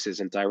producers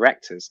and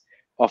directors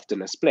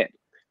often are split.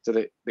 So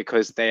that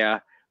because they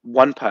are,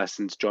 one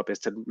person's job is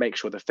to make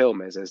sure the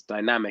film is as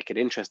dynamic and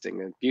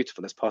interesting and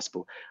beautiful as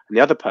possible, and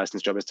the other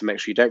person's job is to make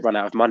sure you don't run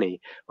out of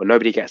money or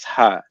nobody gets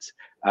hurt,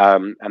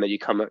 and that you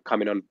come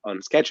in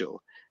on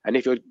schedule. And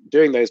if you're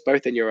doing those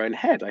both in your own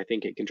head, I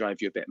think it can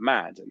drive you a bit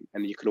mad,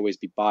 and you can always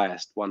be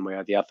biased one way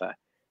or the other.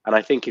 And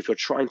I think if you're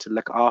trying to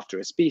look after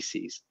a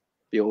species,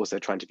 but you're also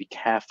trying to be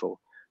careful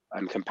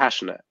and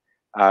compassionate,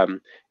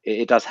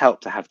 it does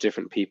help to have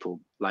different people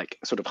like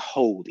sort of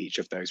hold each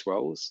of those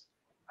roles.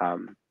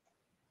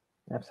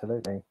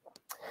 Absolutely.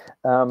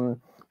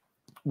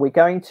 We're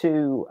going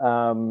to,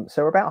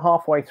 so we're about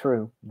halfway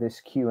through this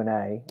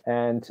Q&A,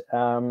 and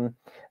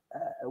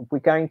we're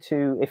going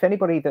to, if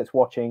anybody that's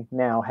watching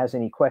now has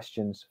any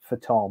questions for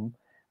Tom,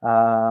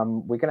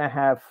 we're going to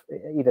have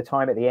either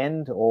time at the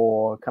end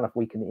or kind of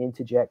we can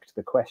interject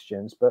the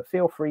questions, but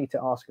feel free to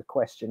ask a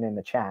question in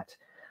the chat,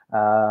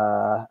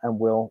 and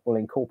we'll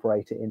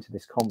incorporate it into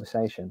this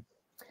conversation.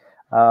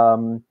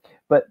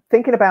 But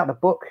thinking about the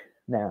book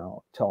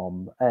now,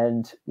 Tom,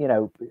 and you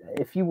know,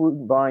 if you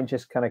wouldn't mind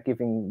just kind of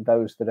giving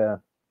those that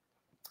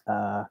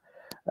are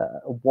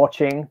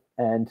watching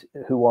and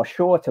who are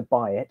sure to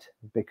buy it,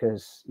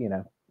 because you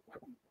know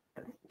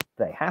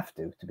they have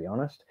to be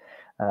honest.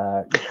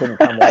 Couldn't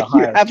come with a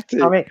higher. You have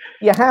to. I mean,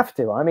 you have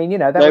to. I mean, you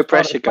know, that no was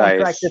pressure,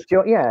 guys.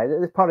 Yeah,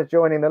 it's part of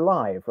joining the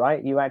live,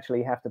 right? You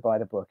actually have to buy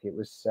the book. It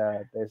was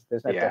there's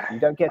no pressure. You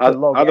don't get to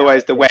log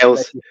otherwise out the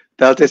whales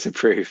they'll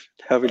disapprove.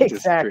 They'll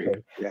exactly.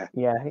 Disapprove.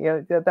 Yeah.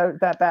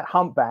 That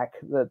humpback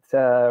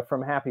that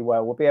from Happy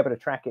Whale will be able to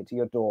track it to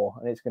your door,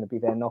 and it's going to be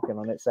there knocking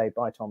on it, say,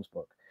 buy Tom's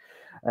book,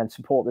 and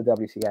support the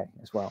WCA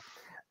as well.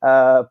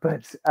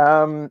 But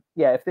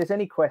yeah, if there's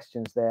any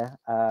questions there,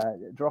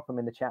 drop them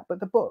in the chat. But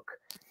the book.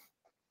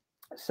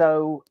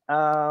 So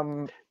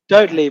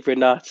don't leave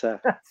Renata.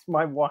 That's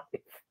my wife.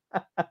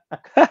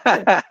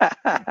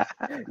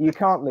 You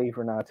can't leave,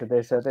 Renata.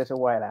 There's a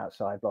whale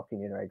outside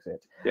blocking your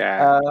exit.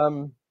 Yeah.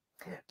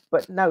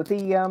 But no,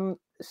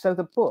 so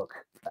the book.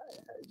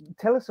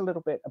 Tell us a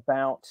little bit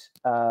about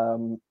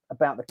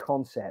the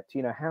concept.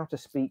 You know, how to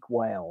speak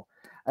whale,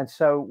 and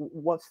so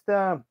what's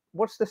the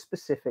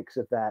specifics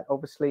of that?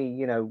 Obviously,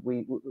 you know,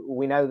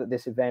 we know that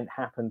this event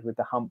happened with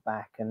the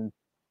humpback, and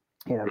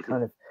you know,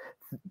 kind of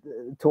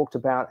talked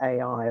about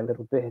AI a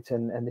little bit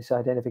and this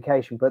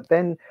identification. But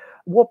then,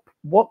 what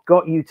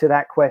got you to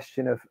that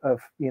question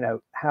of you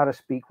know, how to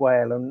speak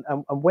whale, and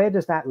where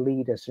does that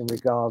lead us in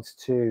regards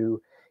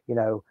to, you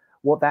know,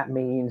 what that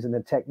means and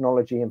the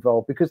technology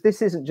involved? Because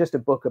this isn't just a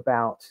book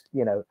about,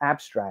 you know,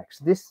 abstracts.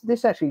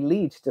 This actually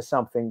leads to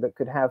something that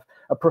could have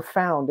a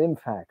profound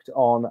impact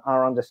on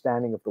our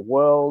understanding of the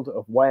world,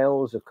 of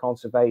whales, of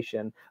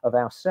conservation, of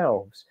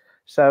ourselves.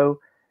 So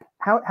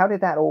how did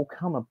that all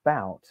come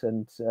about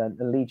and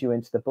lead you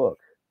into the book?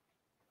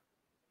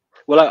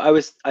 Well,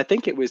 I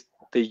think it was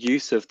the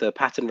use of the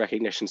pattern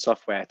recognition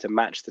software to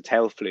match the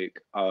tail fluke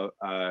of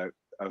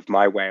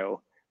my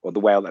whale, or the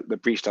whale that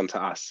breached onto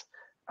us,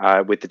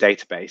 with the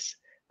database.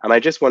 And I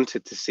just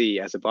wanted to see,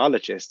 as a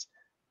biologist,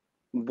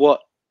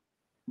 what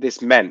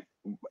this meant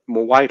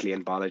more widely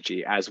in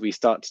biology as we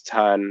start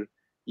to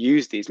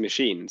use these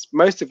machines,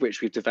 most of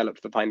which we've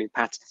developed for finding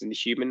patterns in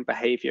human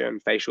behavior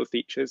and facial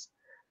features,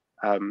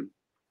 and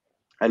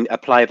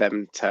apply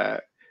them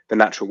to the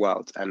natural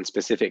world, and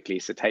specifically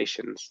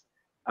cetaceans.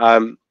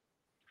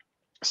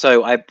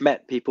 So I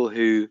met people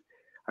I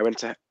went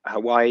to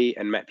Hawaii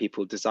and met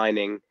people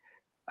designing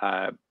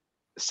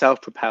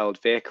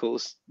self-propelled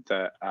vehicles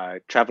that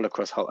travel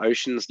across whole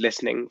oceans,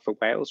 listening for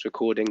whales,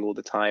 recording all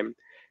the time.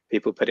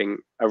 People putting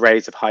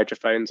arrays of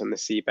hydrophones on the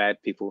seabed.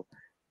 People,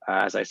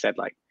 as I said,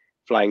 like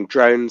flying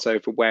drones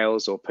over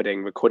whales or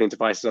putting recording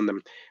devices on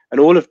them.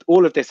 And all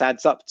of this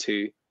adds up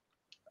to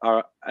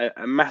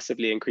a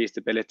massively increased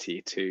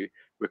ability to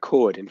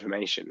record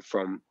information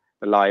from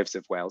the lives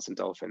of whales and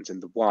dolphins in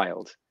the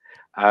wild.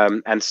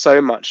 And so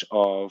much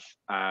of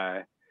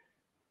our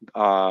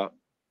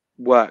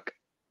work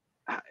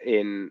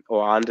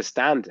or our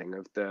understanding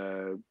of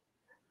the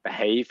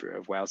behavior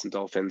of whales and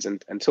dolphins,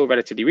 and until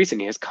relatively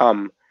recently, has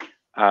come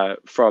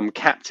from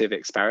captive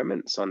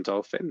experiments on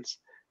dolphins,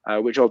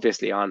 which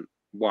obviously aren't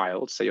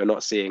wild. So you're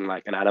not seeing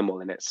like an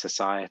animal in its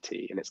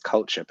society, in its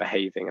culture,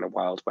 behaving in a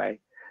wild way.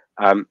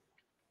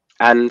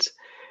 And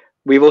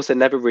we've also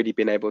never really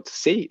been able to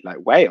see like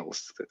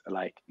whales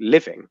like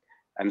living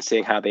and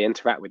seeing how they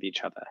interact with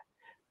each other,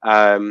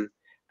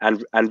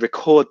 and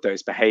record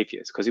those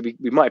behaviors, because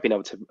we might have been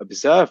able to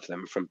observe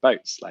them from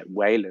boats like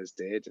whalers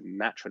did and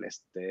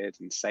naturalists did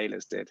and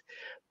sailors did,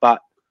 but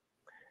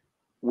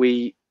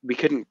we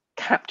couldn't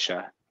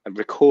capture and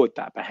record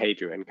that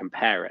behavior and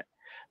compare it.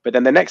 But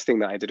then the next thing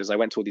that I did is I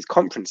went to all these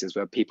conferences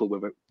where people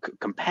were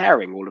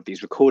comparing all of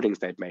these recordings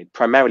they'd made,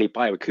 primarily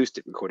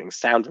bioacoustic recordings,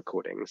 sound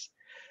recordings,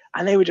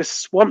 and they were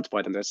just swamped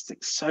by them. There's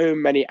like so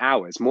many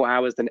hours, more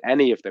hours than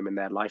any of them in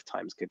their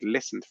lifetimes could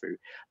listen through,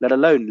 let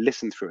alone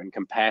listen through and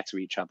compare to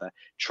each other,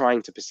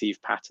 trying to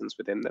perceive patterns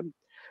within them.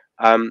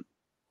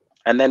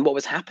 And then what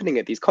was happening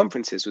at these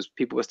conferences was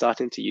people were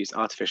starting to use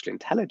artificial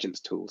intelligence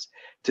tools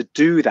to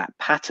do that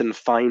pattern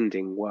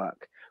finding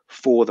work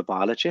for the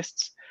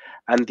biologists.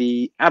 And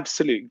the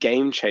absolute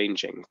game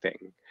changing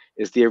thing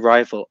is the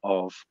arrival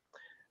of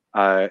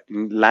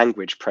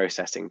language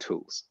processing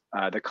tools,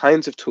 the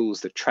kinds of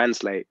tools that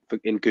translate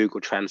in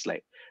Google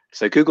Translate.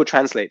 So Google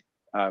Translate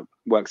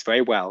works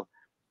very well,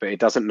 but it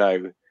doesn't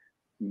know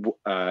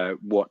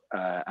what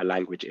a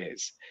language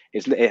is.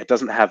 It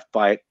doesn't have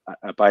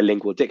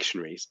bilingual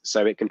dictionaries,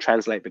 so it can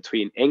translate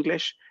between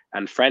English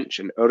and French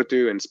and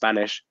Urdu and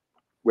Spanish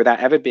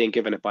without ever being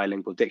given a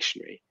bilingual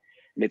dictionary.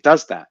 And it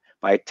does that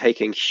by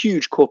taking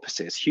huge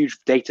corpuses, huge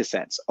data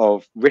sets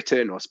of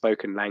written or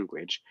spoken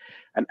language,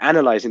 and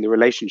analyzing the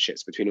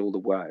relationships between all the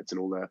words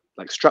and all the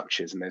like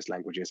structures in those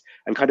languages,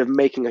 and kind of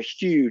making a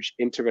huge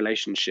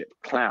interrelationship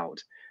cloud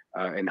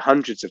in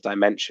hundreds of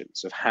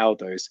dimensions of how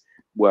those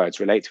words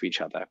relate to each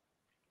other.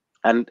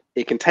 And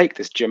it can take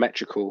this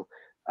geometrical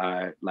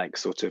like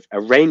sort of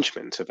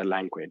arrangement of a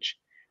language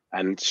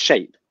and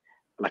shape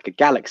like a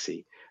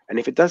galaxy. And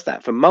if it does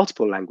that for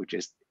multiple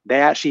languages,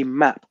 they actually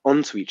map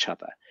onto each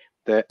other.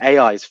 The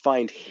AIs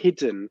find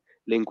hidden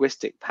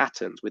linguistic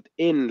patterns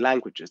within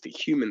languages that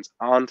humans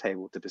aren't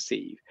able to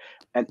perceive,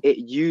 and it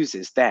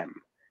uses them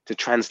to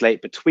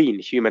translate between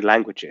human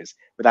languages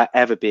without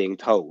ever being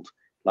told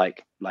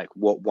like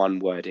what one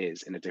word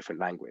is in a different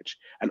language.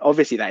 And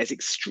obviously that is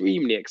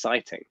extremely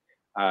exciting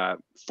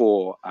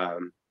for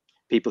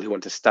people who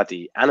want to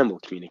study animal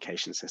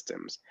communication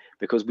systems,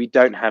 because we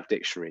don't have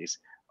dictionaries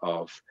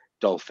of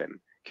dolphin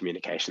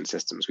communication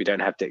systems. We don't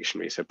have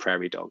dictionaries for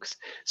prairie dogs.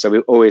 So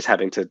we're always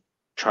having to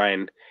try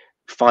and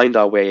find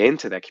our way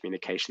into their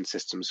communication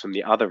systems from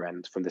the other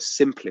end, from the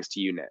simplest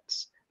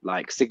units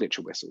like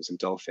signature whistles in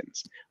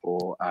dolphins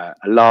or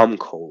alarm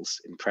calls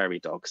in prairie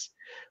dogs.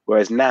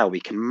 Whereas now we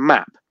can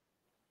map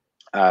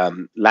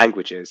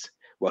languages,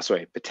 well,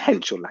 sorry,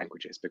 potential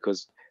languages,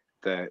 because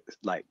the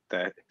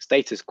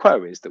status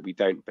quo is that we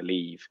don't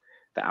believe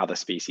that other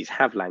species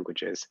have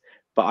languages.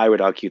 But I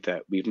would argue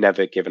that we've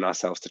never given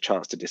ourselves the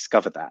chance to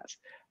discover that.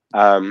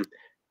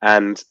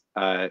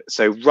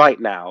 So right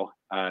now,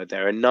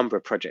 there are a number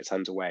of projects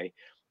underway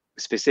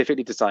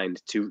specifically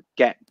designed to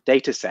get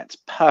data sets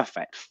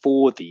perfect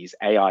for these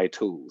AI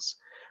tools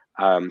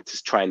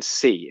to try and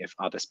see if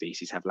other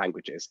species have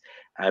languages.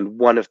 And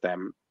one of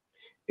them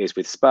is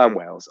with sperm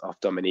whales off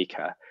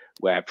Dominica,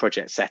 where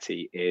Project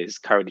SETI is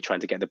currently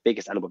trying to get the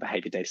biggest animal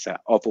behavior data set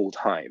of all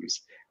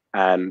times.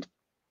 And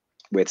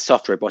with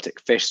soft robotic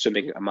fish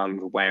swimming among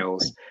the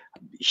whales,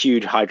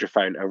 huge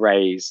hydrophone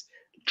arrays,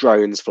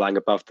 drones flying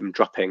above them,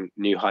 dropping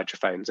new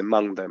hydrophones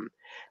among them.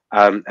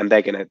 And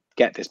they're going to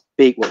get this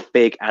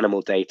big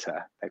animal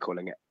data, they're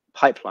calling it,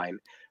 pipeline.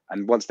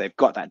 And once they've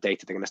got that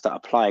data, they're going to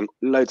start applying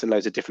loads and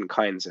loads of different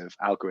kinds of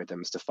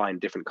algorithms to find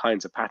different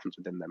kinds of patterns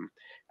within them.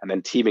 And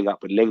then teaming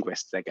up with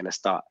linguists, they're going to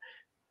start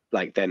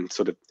then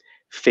sort of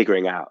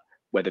figuring out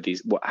whether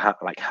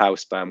how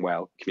sperm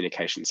whale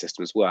communication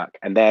systems work.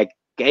 And their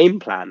game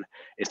plan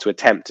is to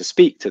attempt to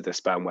speak to the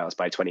sperm whales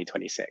by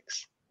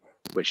 2026,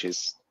 which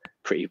is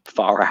pretty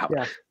far out.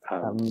 Yeah,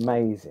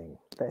 amazing.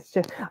 That's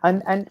just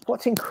and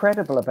what's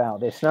incredible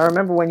about this, and I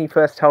remember when you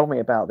first told me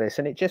about this,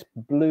 and it just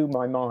blew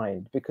my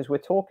mind, because we're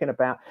talking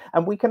about,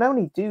 and we can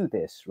only do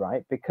this,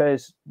 right,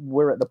 because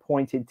we're at the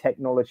point in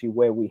technology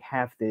where we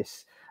have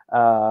this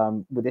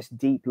with these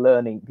deep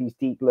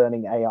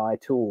learning AI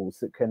tools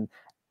that can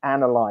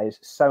analyze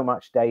so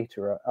much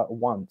data at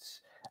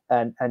once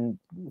and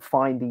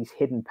find these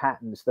hidden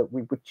patterns that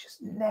we would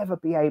just never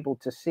be able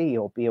to see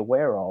or be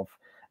aware of.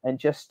 And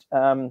just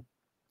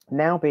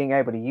now being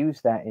able to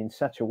use that in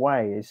such a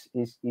way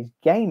is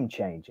game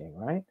changing,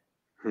 right?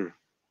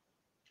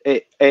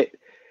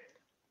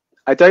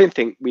 I don't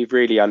think we've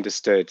really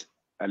understood,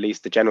 at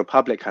least the general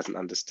public hasn't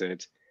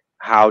understood,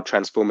 how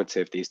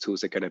transformative these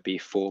tools are going to be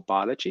for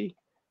biology.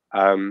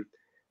 I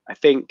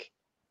think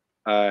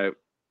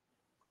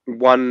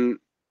one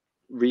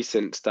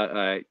recent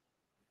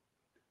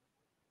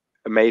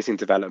amazing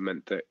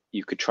development that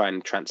you could try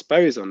and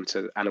transpose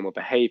onto animal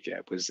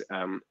behavior was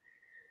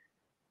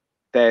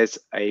there's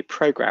a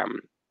program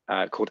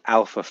called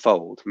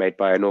AlphaFold made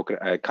by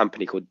a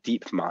company called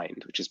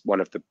DeepMind, which is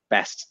one of the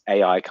best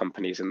AI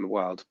companies in the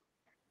world.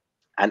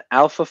 And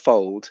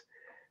AlphaFold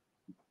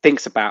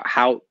thinks about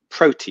how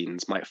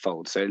proteins might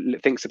fold. So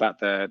it thinks about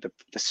the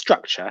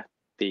structure,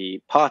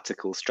 the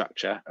particle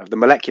structure of the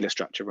molecular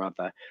structure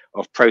rather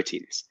of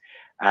proteins.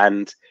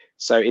 And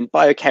so in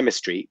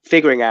biochemistry,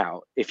 figuring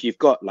out if you've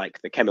got like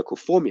the chemical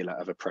formula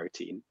of a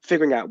protein,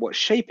 figuring out what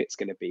shape it's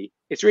going to be,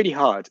 it's really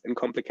hard and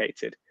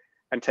complicated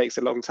and takes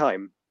a long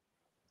time.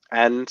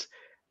 And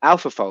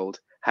AlphaFold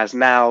has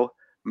now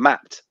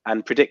mapped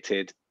and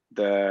predicted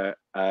the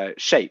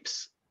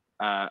shapes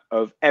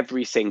of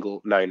every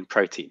single known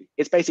protein.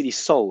 It's basically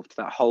solved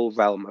that whole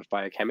realm of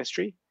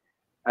biochemistry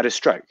at a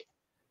stroke.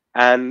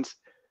 And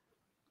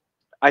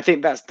I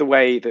think that's the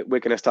way that we're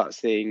going to start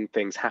seeing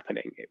things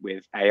happening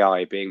with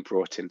AI being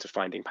brought into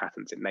finding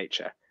patterns in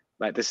nature.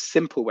 Like the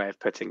simple way of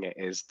putting it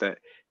is that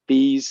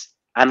these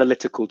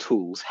analytical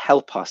tools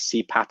help us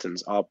see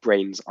patterns our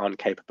brains aren't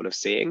capable of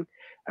seeing.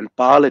 And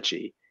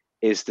biology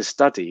is the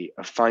study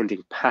of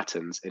finding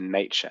patterns in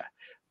nature,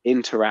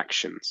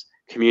 interactions,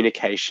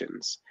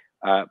 communications,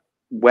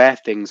 where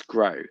things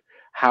grow,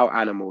 how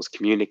animals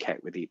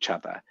communicate with each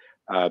other,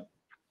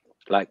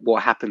 like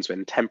what happens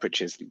when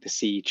temperatures in the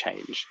sea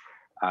change.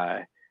 Uh,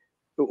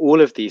 all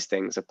of these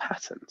things are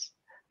patterns.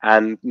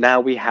 And now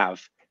we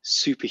have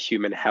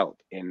superhuman help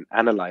in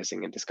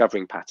analyzing and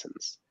discovering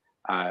patterns.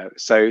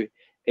 So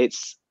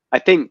I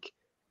think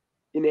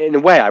in a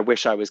way, I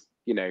wish I was,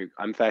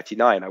 I'm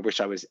 39. I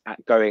wish I was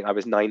I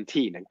was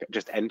 19 and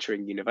just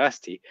entering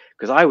university,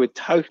 because I would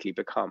totally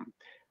become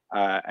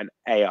an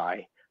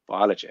AI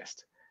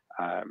biologist.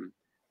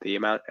 The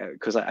amount,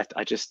 because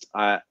I just,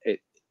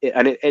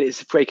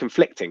 it's very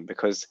conflicting,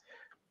 because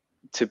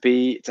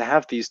to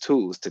have these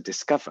tools to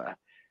discover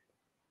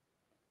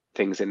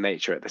things in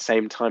nature at the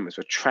same time as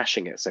we're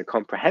trashing it so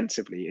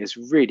comprehensively is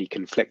really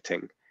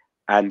conflicting,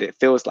 and it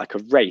feels like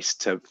a race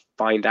to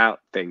find out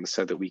things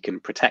so that we can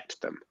protect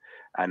them,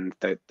 and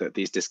that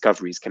these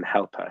discoveries can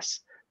help us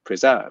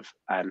preserve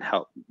and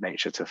help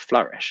nature to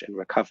flourish and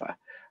recover.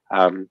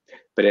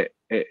 But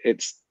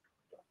it's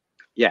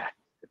yeah,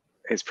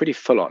 it's pretty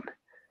full on.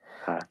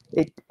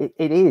 It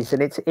is,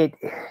 and it's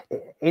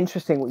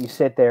interesting what you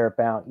said there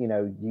about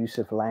use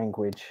of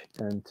language,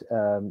 and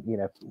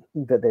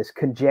that there's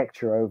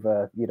conjecture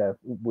over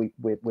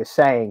we're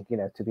saying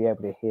to be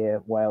able to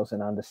hear whales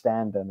and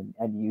understand them,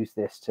 and use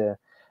this to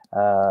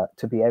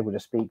be able to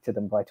speak to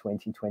them by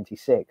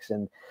 2026.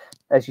 And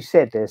as you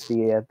said, there's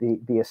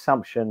the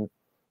assumption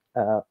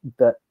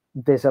that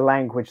there's a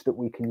language that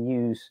we can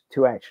use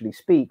to actually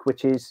speak,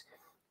 which is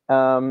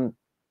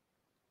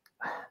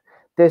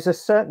there's a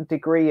certain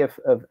degree of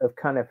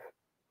kind of,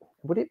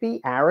 would it be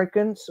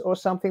arrogance or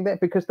something there?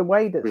 Because the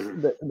way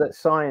that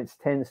science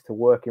tends to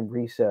work in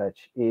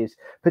research is,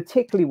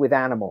 particularly with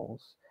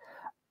animals,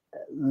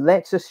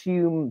 let's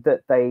assume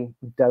that they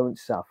don't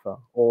suffer,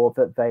 or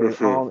that they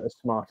aren't as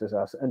smart as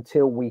us,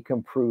 until we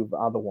can prove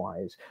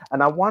otherwise.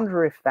 And I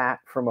wonder if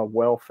that, from a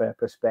welfare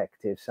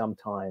perspective,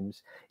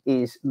 sometimes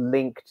is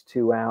linked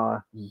to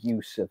our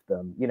use of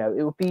them.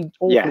 It would be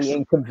awfully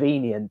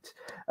inconvenient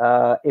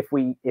if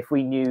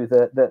we knew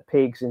that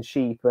pigs and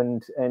sheep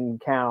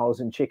and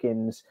cows and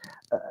chickens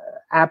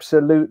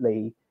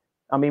absolutely,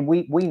 I mean,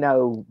 we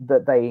know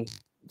that they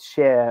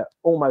share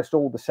almost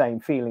all the same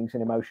feelings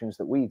and emotions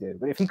that we do.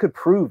 But if you could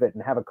prove it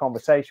and have a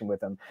conversation with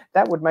them,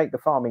 that would make the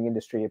farming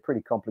industry a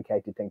pretty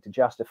complicated thing to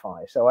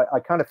justify. So I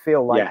kind of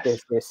feel like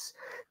there's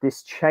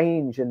this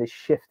change and this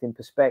shift in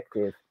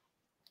perspective,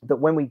 that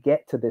when we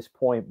get to this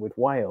point with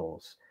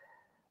whales,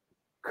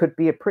 could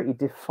be a pretty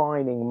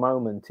defining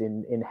moment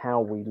in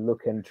how we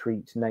look and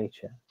treat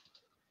nature.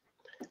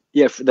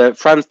 Yeah, the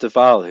Franz de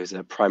Waal, who's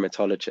a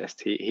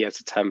primatologist, he has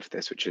a term for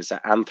this, which is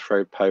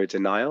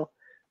anthropodenial,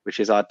 which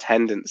is our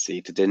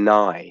tendency to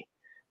deny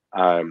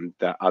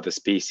that other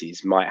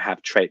species might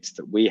have traits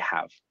that we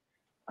have.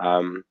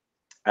 And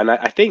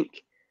I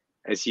think,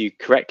 as you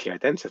correctly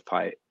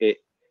identify,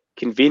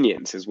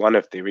 convenience is one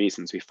of the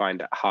reasons we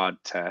find it hard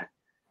to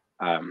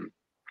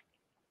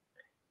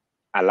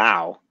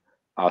allow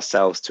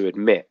ourselves to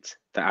admit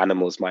that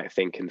animals might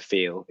think and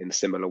feel in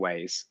similar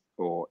ways,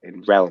 or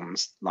in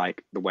realms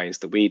like the ways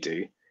that we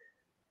do.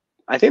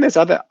 I think there's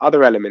other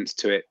elements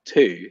to it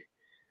too.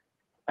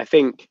 I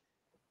think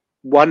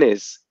one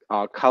is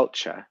our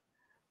culture,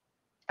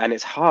 and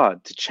it's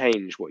hard to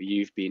change what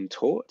you've been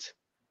taught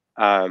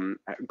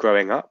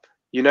growing up,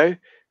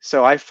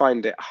 so I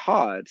find it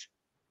hard.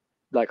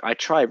 Like, I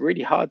try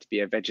really hard to be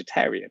a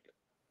vegetarian,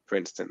 for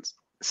instance.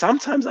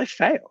 Sometimes I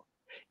fail,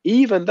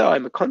 even though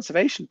I'm a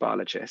conservation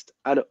biologist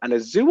and a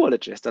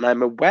zoologist, and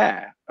I'm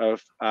aware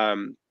of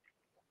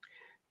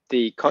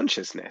the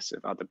consciousness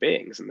of other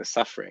beings and the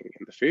suffering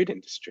in the food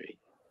industry.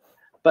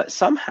 But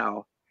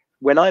somehow,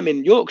 when I'm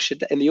in Yorkshire,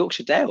 in the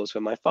Yorkshire Dales,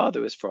 where my father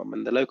was from,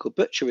 and the local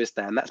butcher is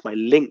there, and that's my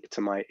link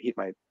to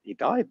he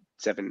died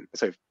 7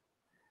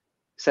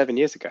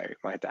 years ago,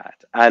 my dad,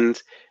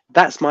 and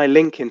that's my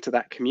link into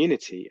that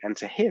community and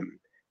to him.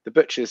 The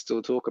butchers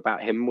still talk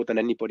about him more than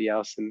anybody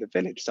else in the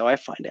village. So I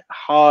find it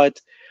hard.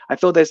 I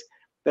feel there's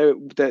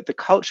the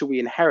culture we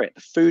inherit,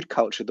 the food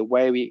culture,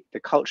 the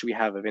culture we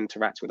have of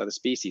interacting with other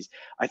species,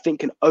 I think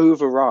can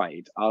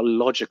override our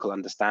logical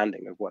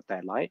understanding of what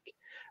they're like.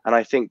 And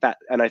I think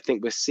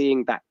we're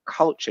seeing that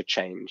culture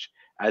change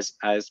as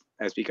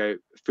we go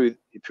through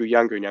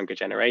younger and younger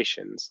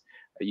generations.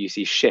 You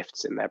see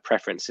shifts in their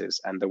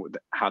preferences and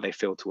how they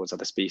feel towards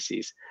other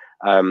species.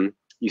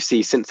 You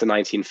see, since the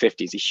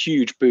 1950s, a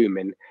huge boom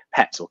in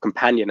pets or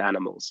companion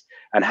animals,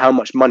 and how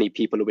much money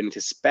people are willing to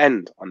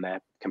spend on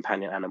their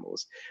companion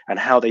animals, and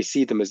how they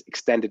see them as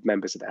extended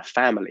members of their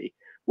family.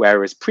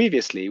 Whereas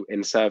previously,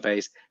 in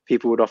surveys,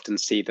 people would often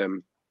see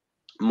them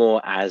more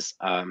as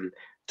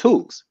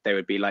tools. They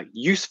would be like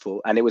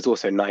useful, and it was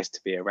also nice to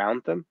be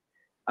around them.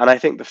 And I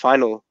think the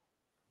final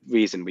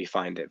reason we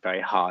find it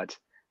very hard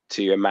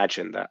to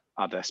imagine that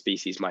other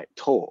species might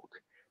talk,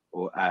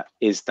 or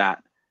is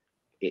that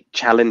it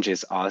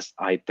challenges our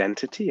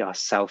identity, our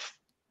self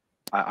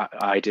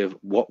idea of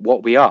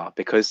what we are.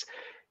 Because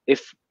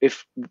if the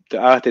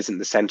Earth isn't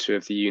the center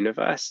of the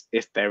universe,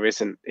 if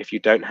you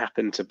don't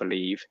happen to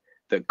believe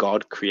that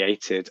God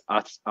created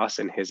us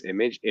in His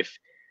image, if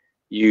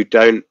you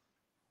don't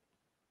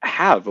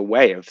have a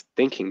way of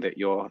thinking that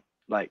you're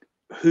like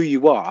who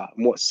you are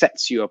and what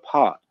sets you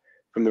apart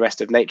from the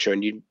rest of nature,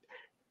 and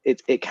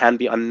it can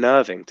be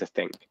unnerving to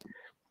think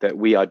that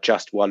we are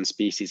just one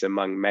species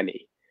among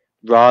many,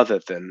 rather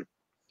than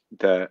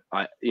the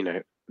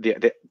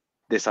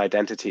this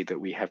identity that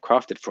we have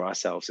crafted for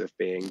ourselves of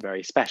being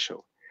very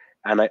special.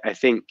 And I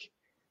think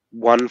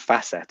one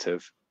facet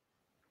of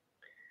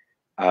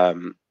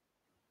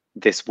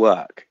this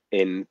work,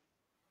 in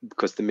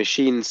because the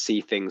machines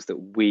see things that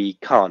we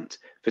can't,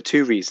 for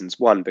two reasons.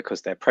 One,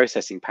 because their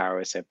processing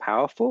power is so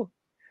powerful,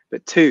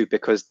 but two,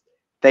 because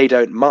they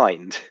don't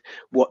mind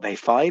what they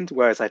find,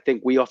 whereas I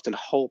think we often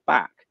hold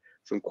back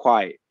from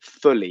quite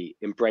fully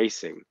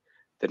embracing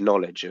the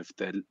knowledge of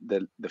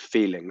the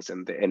feelings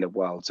and the inner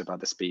worlds of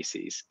other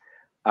species.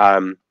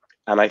 And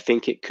I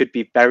think it could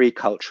be very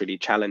culturally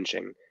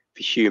challenging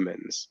for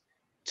humans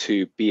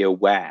to be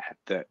aware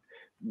that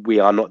we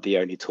are not the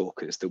only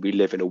talkers, that we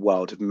live in a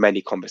world of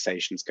many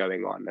conversations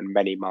going on and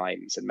many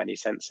minds and many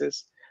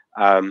senses.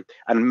 And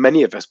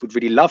many of us would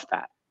really love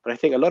that, but I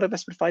think a lot of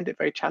us would find it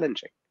very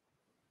challenging.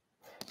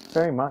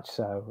 Very much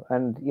so.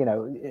 And, you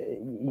know,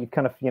 you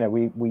kind of, you know,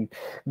 we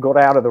got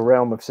out of the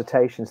realm of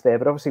cetaceans there,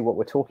 but obviously what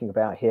we're talking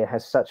about here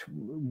has such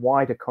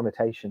wider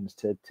connotations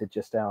to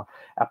just our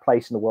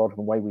place in the world and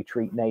the way we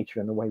treat nature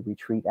and the way we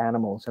treat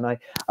animals. And I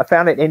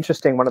found it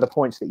interesting, one of the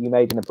points that you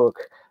made in the book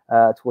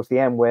towards the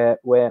end, where,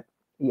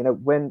 you know,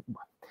 when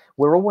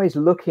we're always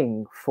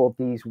looking for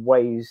these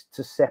ways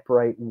to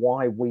separate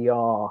why we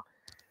are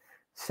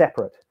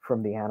separate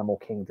from the animal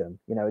kingdom.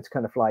 You know, it's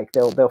kind of like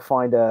they'll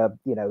find a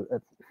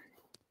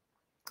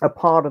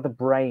part of the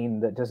brain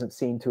that doesn't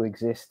seem to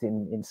exist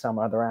in some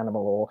other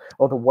animal,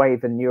 or the way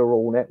the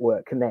neural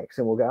network connects,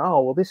 and we'll go,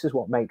 oh, well, this is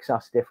what makes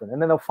us different. And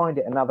then they'll find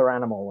it another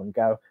animal and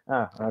go,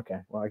 oh, okay,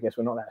 well, I guess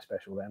we're not that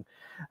special then.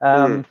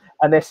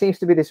 And there seems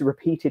to be this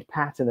repeated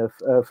pattern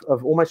of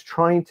almost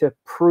trying to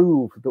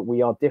prove that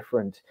we are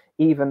different,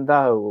 even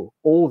though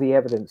all the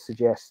evidence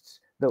suggests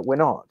that we're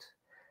not.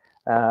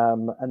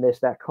 And there's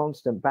that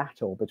constant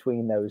battle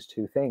between those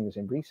two things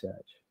in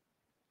research.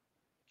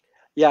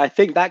 Yeah, I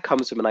think that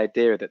comes from an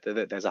idea that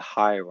there's a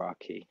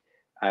hierarchy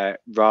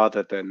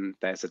rather than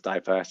there's a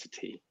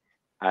diversity.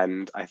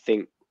 And I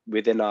think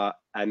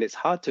and it's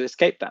hard to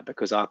escape that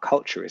because our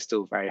culture is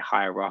still very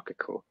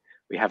hierarchical.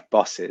 We have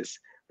bosses,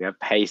 we have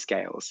pay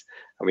scales,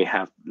 and we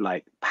have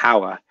like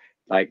power,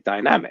 like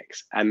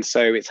dynamics. And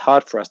so it's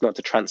hard for us not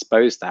to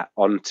transpose that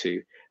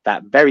onto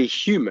that very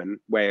human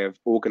way of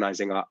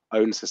organizing our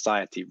own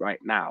society right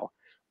now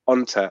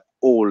onto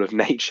all of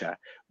nature,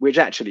 which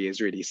actually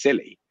is really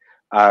silly.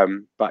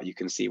 But you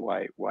can see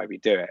why we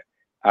do it.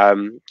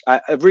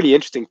 A really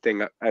interesting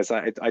thing, as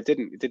I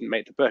didn't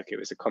make the book, it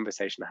was a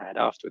conversation I had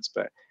afterwards,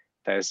 but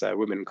there's a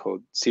woman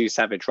called Sue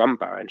Savage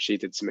Rumbaugh, and she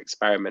did some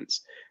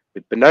experiments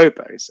with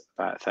bonobos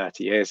about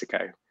 30 years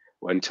ago,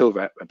 or until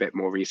a bit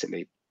more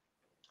recently,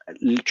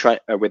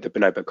 with the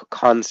bonobo called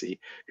Kanzi,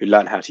 who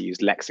learned how to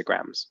use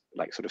lexicograms,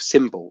 like sort of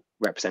symbol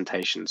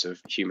representations of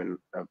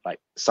like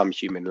some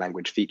human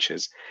language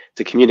features,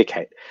 to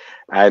communicate.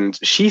 And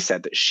she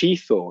said that she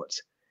thought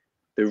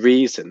the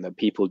reason that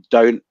people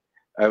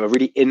are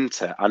really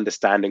into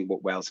understanding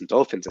what whales and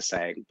dolphins are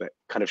saying, but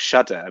kind of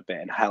shudder a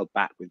bit and held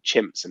back with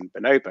chimps and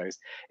bonobos,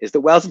 is that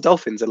whales and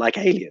dolphins are like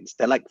aliens.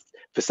 They're like,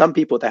 for some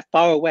people, they're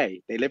far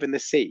away. They live in the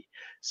sea.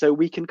 So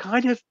we can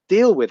kind of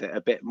deal with it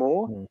a bit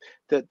more,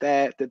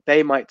 that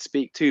they might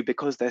speak too,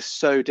 because they're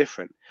so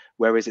different.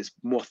 Whereas it's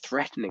more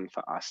threatening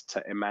for us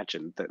to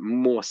imagine that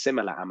more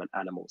similar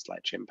animals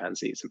like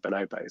chimpanzees and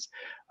bonobos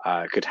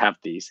could have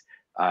these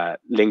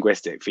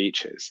linguistic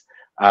features.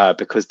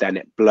 Because then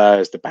it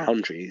blurs the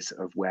boundaries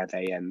of where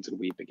they end and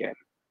we begin.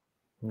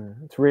 Yeah,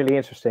 it's really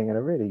interesting and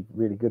a really,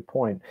 really good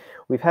point.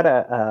 We've had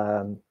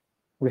a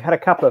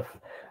couple of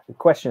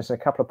questions and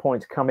a couple of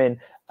points come in.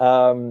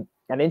 An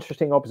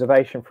interesting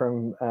observation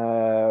from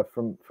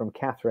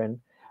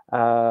Catherine,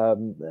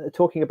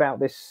 talking about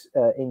this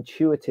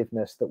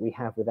intuitiveness that we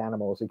have with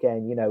animals.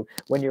 Again, you know,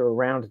 when you're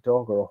around a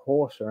dog or a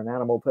horse or an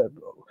animal,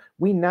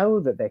 we know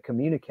that they're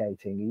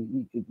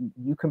communicating.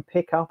 You can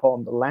pick up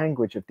on the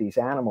language of these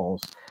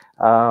animals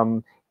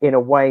in a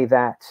way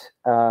that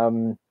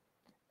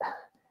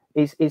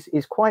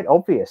is quite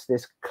obvious.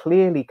 There's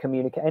clearly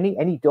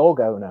any dog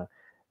owner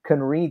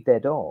can read their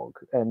dog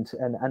and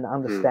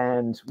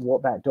understand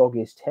what that dog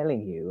is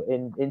telling you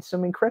in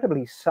some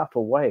incredibly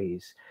subtle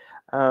ways.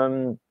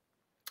 And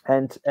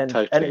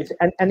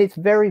it's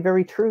very,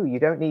 very true. You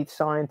don't need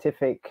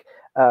scientific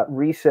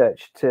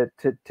research to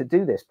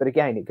do this. But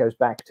again, it goes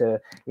back to,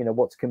 you know,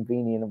 what's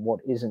convenient and what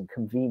isn't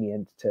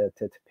convenient to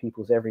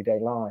people's everyday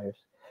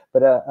lives.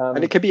 But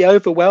and it can be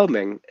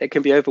overwhelming. It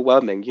can be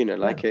overwhelming, you know,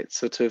 like it's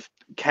sort of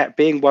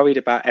being worried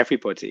about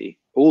everybody,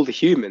 all the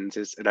humans,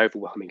 is an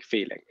overwhelming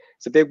feeling.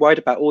 So being worried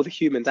about all the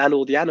humans and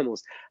all the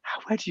animals,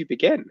 where do you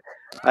begin?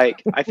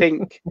 Like, I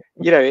think,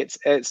 you know, it's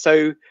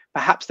so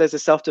perhaps there's a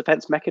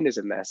self-defense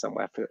mechanism there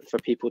somewhere for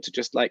people to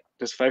just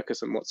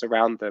focus on what's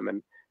around them.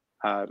 And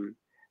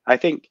I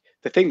think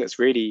the thing that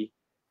really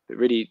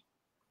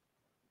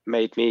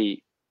made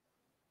me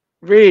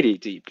really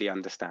deeply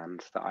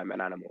understand that I'm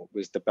an animal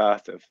was the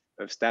birth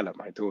of Stella,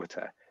 my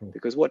daughter,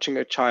 because watching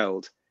a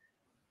child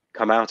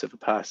come out of a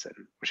person,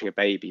 watching a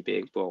baby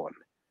being born,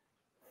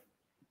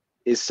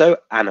 is so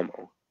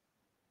animal.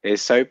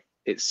 It's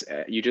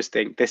you just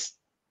think this,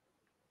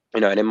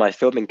 you know. And in my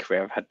filming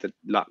career, I've had the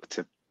luck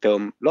to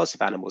film lots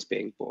of animals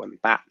being born: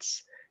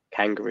 bats,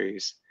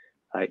 kangaroos,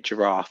 like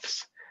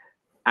giraffes,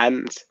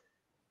 and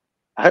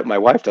I hope my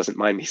wife doesn't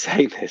mind me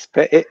saying this,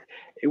 but it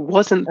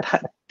wasn't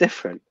that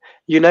different,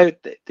 you know.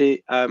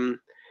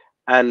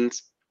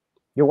 And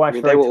your I wife's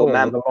mean, they very were all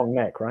tall with a long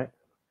neck, right?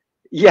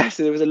 Yes,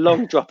 it was a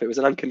long drop. It was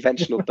an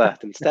unconventional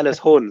birth, and Stella's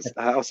horns,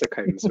 her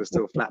ossicones, were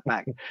still flat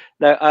back.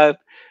 No,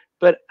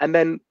 but and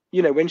then,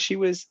 you know, when she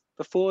was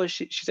before,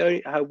 she's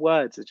only, her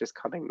words are just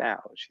coming now.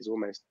 She's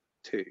almost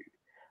 2,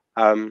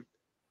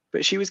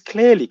 but she was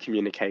clearly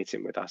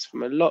communicating with us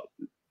from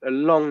a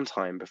long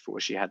time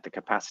before she had the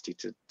capacity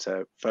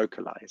to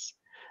vocalize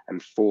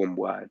and form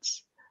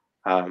words.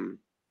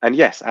 And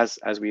yes,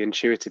 as we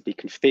intuitively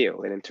can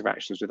feel in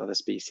interactions with other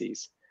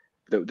species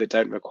that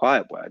don't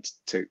require words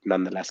to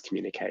nonetheless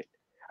communicate.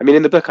 I mean,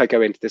 in the book, I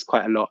go into this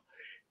quite a lot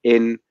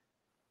in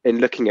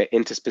looking at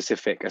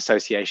interspecific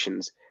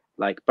associations,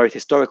 like both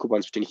historical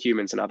ones between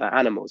humans and other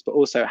animals, but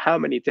also how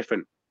many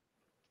different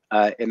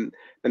in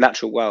the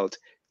natural world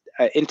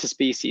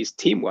interspecies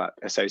teamwork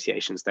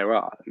associations there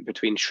are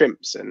between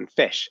shrimps and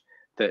fish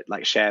that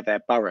like share their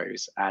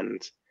burrows,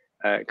 and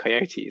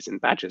coyotes and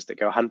badgers that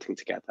go hunting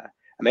together,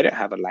 and they don't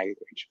have a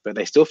language, but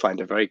they still find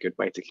a very good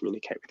way to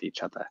communicate with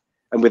each other.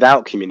 And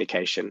without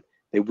communication,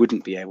 they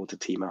wouldn't be able to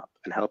team up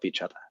and help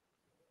each other.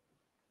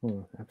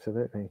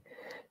 Absolutely.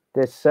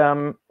 This,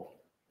 I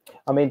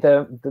mean,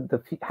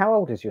 the how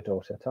old is your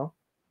daughter, Tom?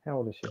 How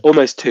old is she?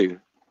 Almost 2.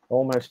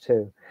 Almost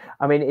 2.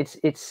 I mean,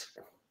 it's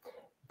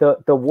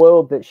the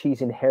world that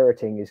she's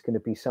inheriting is going to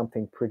be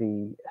something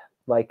pretty.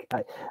 Like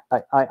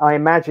I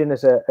imagine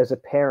as a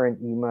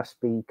parent, you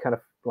must be kind of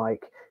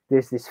like,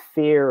 there's this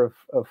fear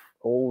of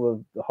all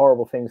of the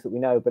horrible things that we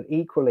know, but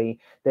equally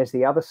there's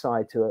the other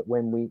side to it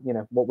when we, you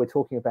know, what we're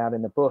talking about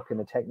in the book and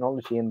the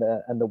technology and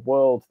the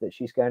world that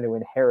she's going to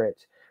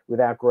inherit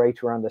with our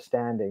greater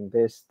understanding.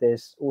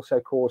 There's also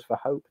cause for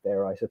hope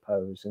there, I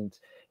suppose, and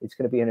it's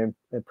going to be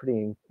a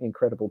pretty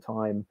incredible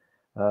time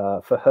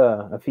for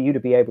her, and for you to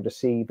be able to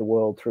see the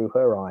world through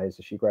her eyes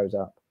as she grows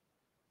up.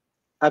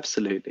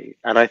 Absolutely.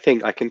 And I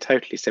think I can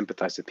totally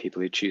sympathize with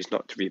people who choose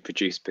not to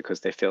reproduce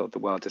because they feel the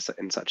world is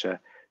in such a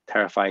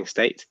terrifying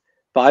state.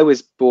 But I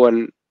was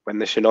born when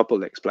the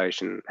Chernobyl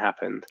explosion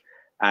happened.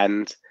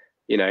 And,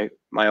 you know,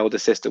 my older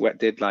sister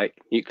did like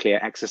nuclear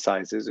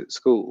exercises at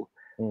school.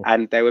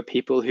 And there were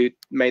people who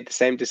made the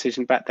same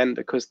decision back then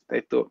because they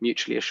thought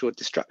mutually assured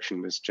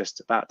destruction was just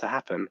about to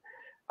happen.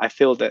 I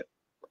feel the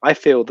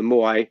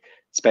more I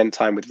spend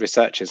time with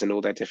researchers in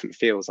all their different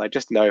fields, I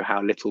just know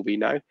how little we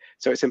know.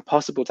 So it's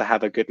impossible to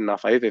have a good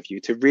enough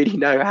overview to really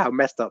know how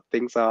messed up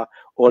things are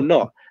or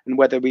not, and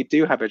whether we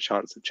do have a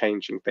chance of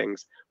changing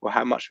things or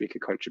how much we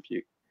could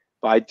contribute.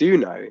 But I do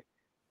know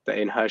that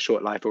in her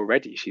short life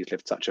already, she's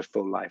lived such a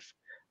full life.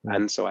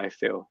 And so I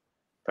feel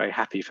very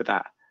happy for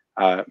that.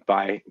 But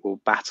I will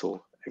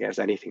battle against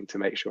anything to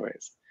make sure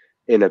it's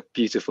in a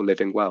beautiful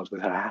living world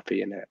with her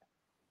happy in it.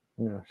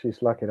 Yeah,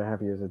 she's lucky to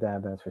have you as a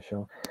dad, that's for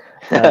sure.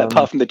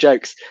 Apart from the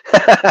jokes.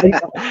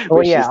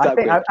 Well, yeah,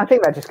 I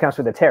think that just comes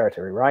with the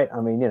territory, right?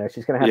 I mean, you know,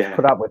 she's going to have to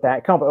put up with that.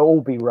 It can't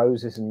all be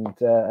roses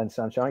and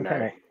sunshine,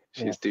 can it?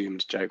 She's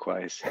doomed,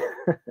 joke-wise.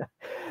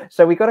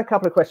 So we got a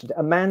couple of questions.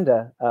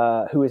 Amanda,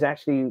 who is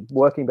actually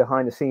working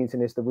behind the scenes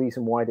and is the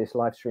reason why this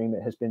live stream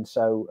has been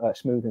so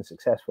smooth and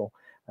successful.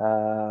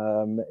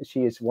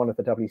 She is one of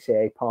the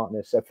WCA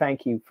partners. So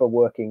thank you for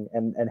working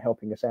and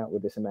helping us out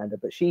with this, Amanda.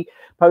 But she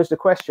posed a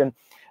question,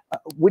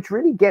 which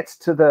really gets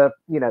to the,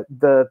 you know,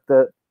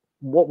 the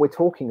what we're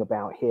talking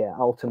about here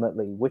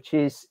ultimately, which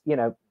is, you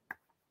know,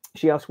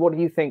 she asked, what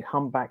do you think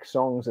humpback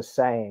songs are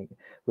saying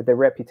with their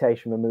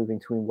reputation for moving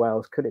between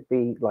whales? Could it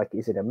be like,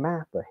 is it a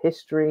map, a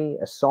history,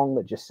 a song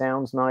that just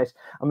sounds nice?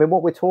 I mean,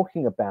 what we're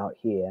talking about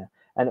here,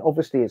 and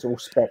obviously it's all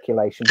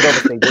speculation, but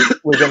obviously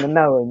we're going to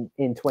know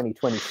in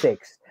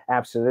 2026,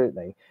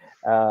 absolutely,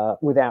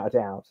 without a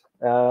doubt.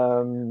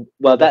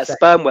 Well, that's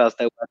sperm whales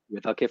they're working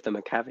with. I'll give them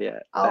a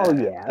caveat. Oh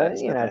yeah,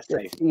 you know,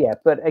 yeah,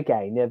 but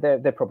again, yeah,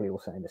 they're probably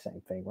all saying the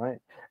same thing, right?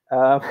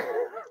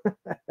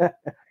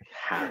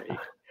 Harry.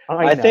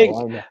 I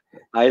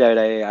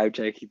know. I'm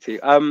joking too.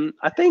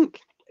 I think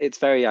it's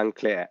very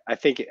unclear. I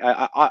think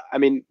I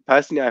mean,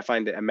 personally, I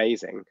find it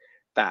amazing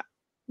that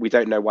we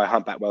don't know why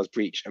humpback whales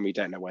breach and we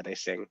don't know why they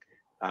sing.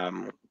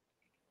 And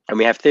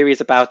we have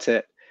theories about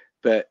it,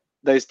 but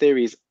those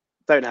theories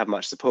don't have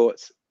much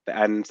support,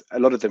 and a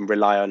lot of them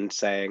rely on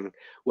saying,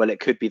 well, it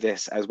could be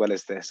this as well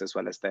as this as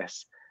well as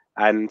this.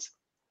 And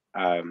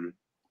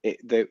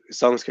the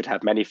songs could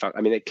have many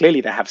I mean,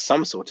 clearly they have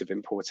some sort of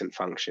important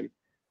function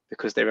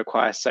because they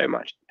require so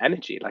much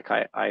energy. Like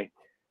I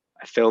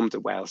filmed a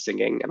whale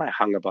singing and I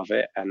hung above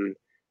it and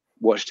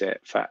watched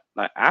it for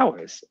like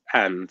hours,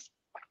 and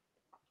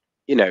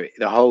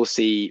the whole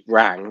sea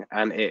rang,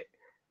 and it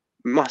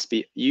must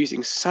be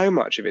using so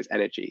much of its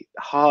energy,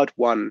 hard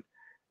won,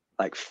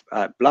 like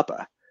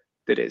blubber,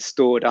 that is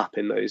stored up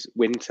in those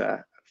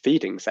winter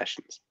feeding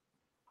sessions.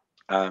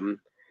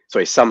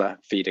 Sorry, summer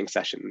feeding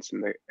sessions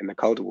in the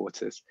colder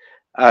waters.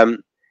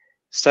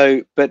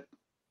 But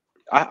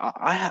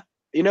I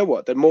you know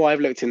what? The more I've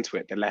looked into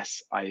it, the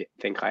less I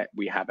think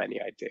we have any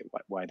idea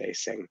why they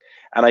sing,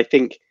 and I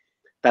think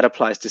that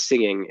applies to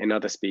singing in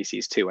other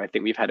species too. I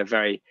think we've had a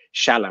very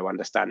shallow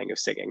understanding of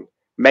singing,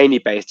 mainly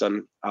based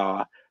on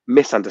our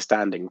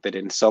misunderstanding that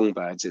in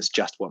songbirds it's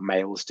just what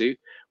males do,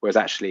 whereas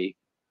actually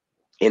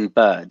in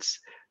birds,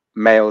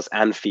 males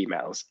and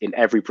females in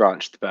every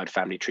branch of the bird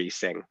family tree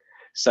sing.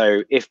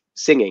 So if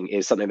singing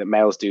is something that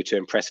males do to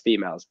impress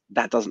females,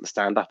 that doesn't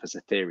stand up as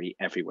a theory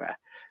everywhere.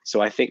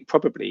 So I think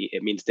probably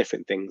it means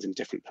different things in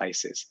different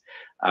places.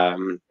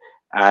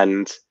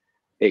 And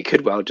it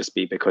could well just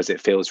be because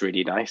it feels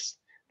really nice.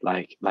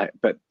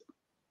 But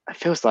it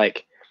feels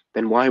like,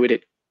 then why would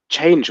it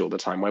change all the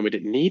time? Why would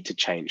it need to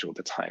change all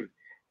the time?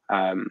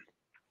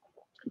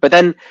 But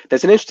then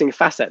there's an interesting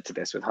facet to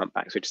this with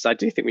humpbacks, which is I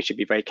do think we should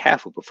be very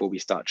careful before we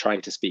start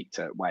trying to speak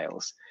to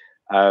whales.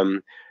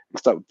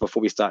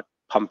 Before we start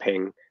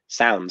pumping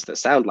sounds that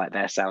sound like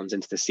their sounds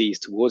into the seas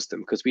towards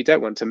them, because we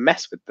don't want to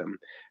mess with them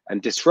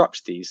and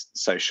disrupt these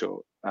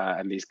social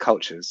and these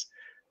cultures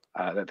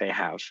that they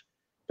have,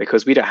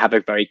 because we don't have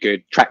a very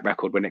good track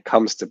record when it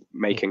comes to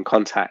making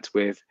contact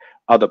with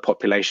other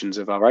populations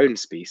of our own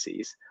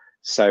species.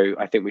 So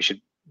I think we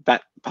should,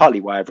 that partly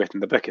why I've written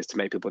the book is to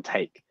make people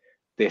take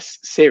this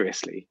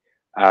seriously,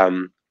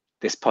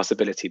 this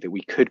possibility that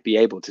we could be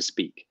able to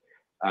speak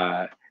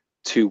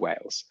to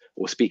whales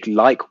or speak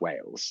like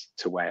whales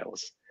to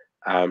whales.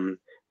 How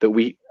do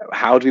we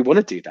want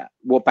to do that?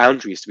 What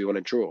boundaries do we want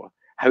to draw?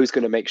 Who's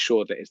going to make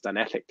sure that it's done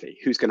ethically?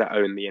 Who's going to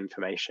own the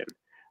information?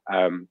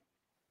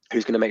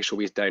 Who's going to make sure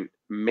we don't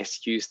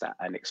misuse that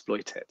and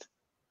exploit it?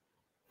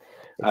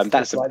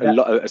 That's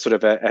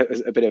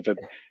a bit of a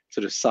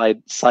sort of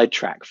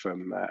sidetrack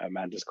from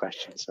Amanda's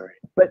question. Sorry,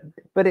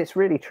 but it's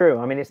really true.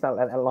 I mean, it's that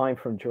line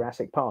from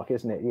Jurassic Park,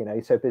 isn't it?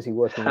 You're so busy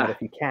working on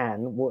if you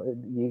can,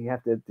 you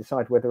have to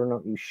decide whether or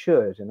not you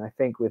should. And I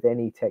think with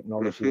any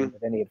technology,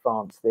 with any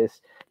advance,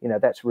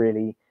 that's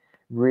really,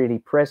 really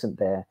present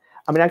there.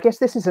 I mean, I guess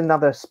this is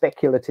another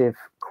speculative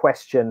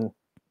question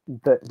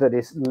that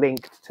is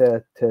linked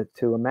to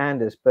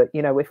Amanda's, but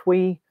if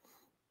we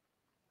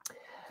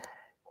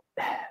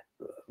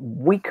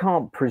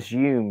can't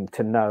presume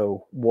to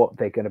know what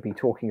they're going to be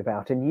talking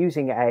about, and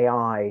using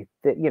AI,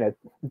 that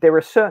there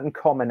are certain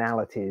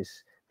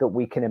commonalities that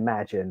we can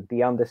imagine.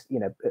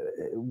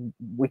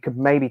 We could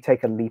maybe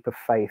take a leap of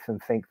faith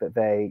and think that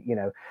they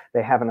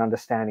have an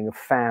understanding of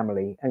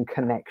family and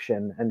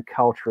connection and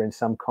culture in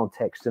some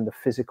context in the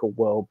physical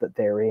world that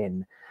they're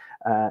in,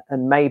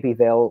 and maybe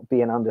there'll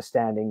be an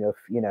understanding of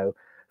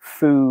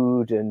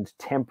food and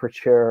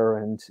temperature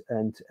and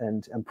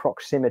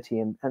proximity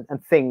and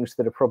things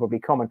that are probably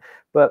common.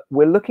 But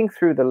we're looking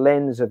through the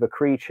lens of a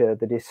creature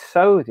that is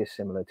so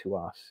dissimilar to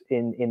us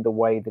in the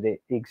way that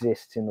it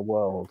exists in the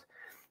world.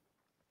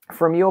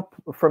 From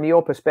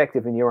your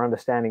perspective and your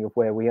understanding of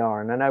where we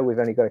are, and I know we've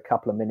only got a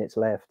couple of minutes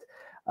left,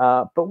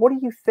 but what do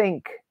you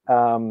think,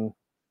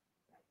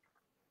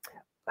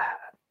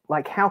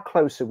 like how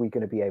close are we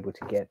going to be able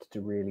to get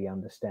to really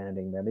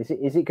understanding them?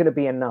 Is it going to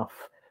be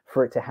enough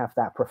for it to have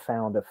that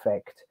profound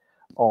effect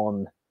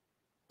on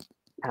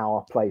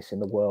our place in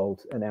the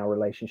world and our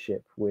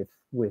relationship with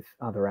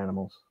other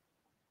animals?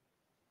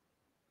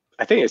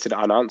 I think it's an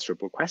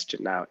unanswerable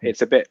question now.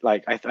 It's a bit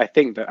like, I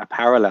think that a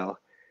parallel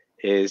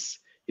is,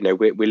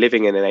 we're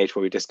living in an age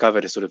where we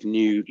discovered a sort of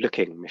new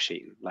looking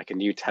machine, like a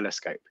new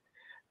telescope.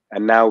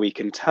 And now we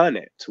can turn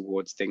it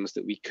towards things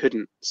that we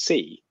couldn't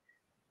see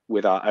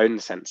with our own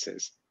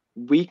senses.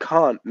 We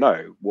can't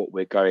know what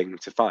we're going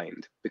to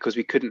find because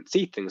we couldn't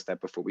see things there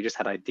before. We just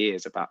had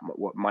ideas about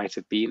what might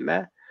have been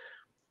there.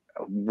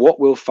 What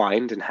we'll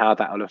find and how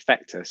that will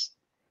affect us,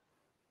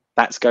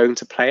 that's going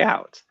to play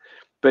out.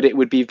 But it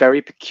would be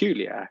very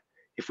peculiar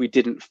if we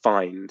didn't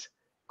find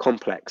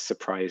complex,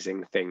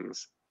 surprising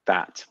things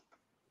that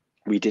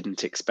we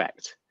didn't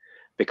expect,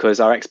 because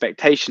our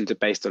expectations are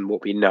based on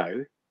what we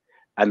know,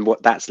 and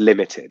what that's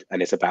limited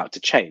and is about to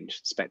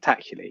change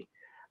spectacularly.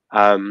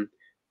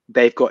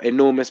 They've got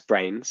enormous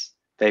brains,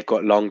 they've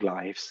got long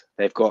lives,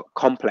 they've got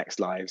complex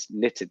lives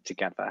knitted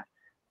together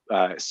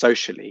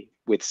socially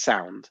with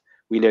sound.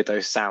 We know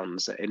those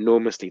sounds are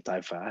enormously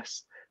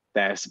diverse.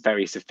 They're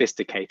very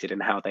sophisticated in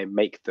how they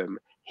make them,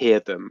 hear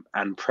them,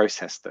 and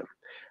process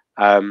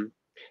them.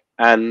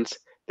 And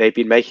they've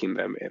been making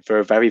them for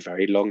a very,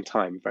 very long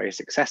time, very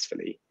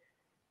successfully.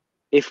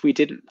 If we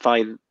didn't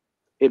find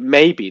it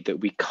may be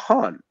that we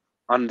can't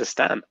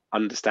understand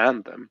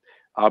them.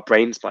 Our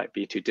brains might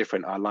be too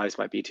different, our lives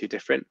might be too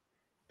different,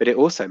 but it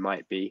also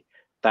might be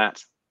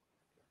that,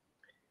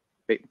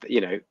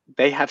 you know,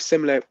 they have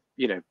similar,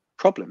 you know,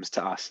 problems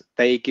to us.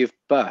 They give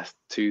birth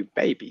to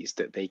babies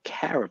that they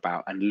care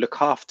about and look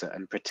after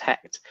and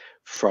protect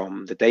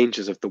from the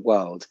dangers of the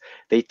world.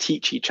 They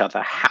teach each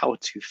other how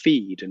to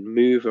feed and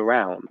move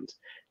around.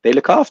 They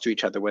look after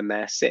each other when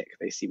they're sick.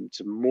 They seem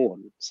to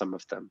mourn, some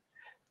of them.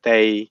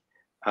 They,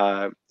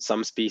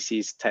 some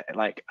species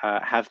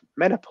have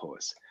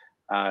menopause,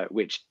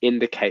 which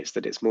indicates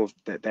that it's more,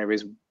 that there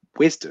is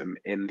wisdom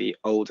in the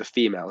older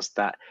females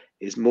that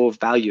is more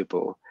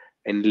valuable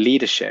in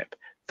leadership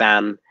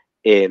than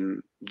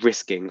in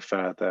risking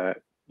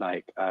further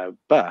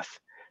birth.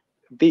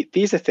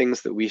 These are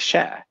things that we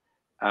share.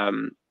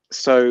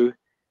 So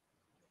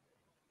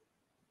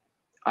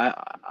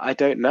I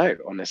don't know,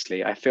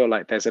 honestly. I feel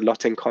like there's a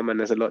lot in common,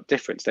 there's a lot of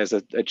difference. There's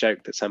a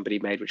joke that somebody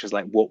made, which was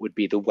like, what would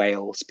be the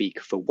whale speak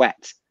for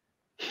wet?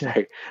 You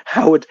know,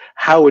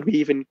 how would we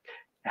even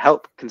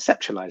help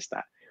conceptualize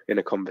that in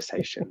a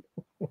conversation?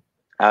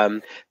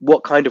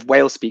 What kind of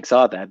whale speaks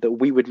are there that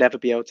we would never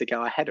be able to get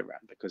our head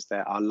around, because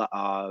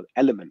our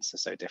elements are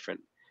so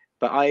different?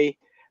 But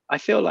I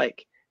feel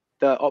like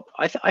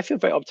I feel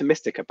very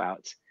optimistic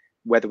about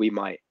whether we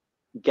might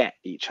get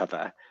each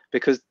other,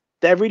 because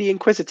they're really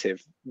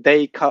inquisitive.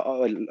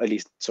 Or at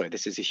least, sorry,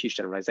 this is a huge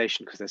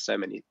generalization because there's so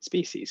many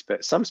species,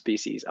 but some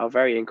species are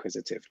very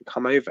inquisitive and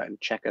come over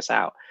and check us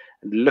out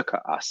and look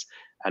at us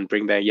and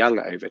bring their young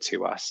over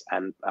to us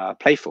and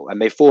playful,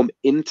 and they form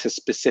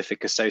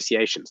interspecific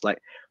associations.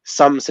 Like,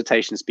 some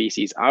cetacean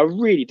species are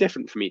really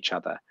different from each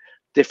other,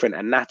 different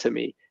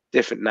anatomy,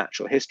 different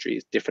natural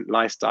histories, different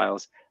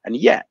lifestyles, and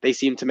yet they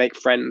seem to make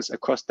friends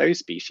across those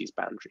species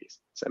boundaries.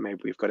 So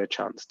maybe we've got a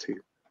chance too.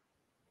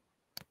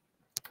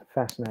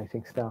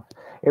 Fascinating stuff.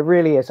 It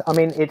really is. I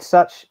mean, it's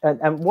such,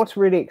 and what's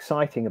really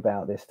exciting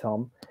about this,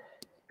 Tom,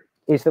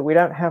 is that we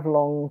don't have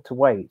long to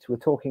wait. We're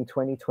talking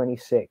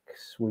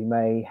 2026. We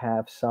may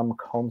have some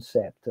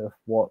concept of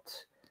what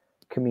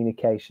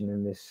communication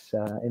in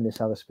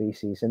this other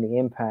species and the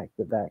impact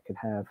that that could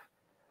have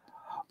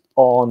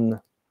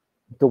on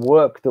the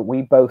work that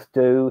we both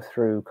do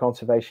through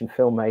conservation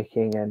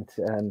filmmaking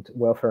and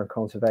welfare and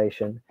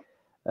conservation.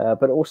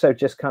 But also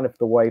just kind of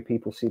the way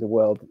people see the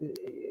world.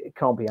 It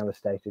can't be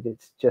understated.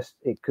 It's just,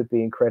 it could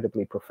be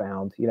incredibly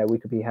profound. You know, we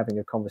could be having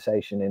a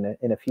conversation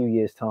in a few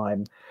years'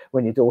 time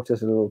when your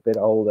daughter's a little bit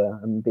older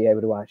and be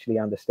able to actually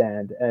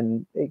understand,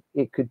 and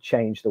it could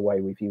change the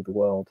way we view the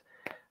world.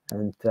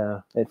 And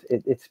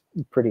it's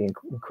pretty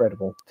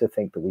incredible to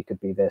think that we could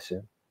be there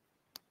soon.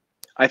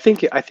 I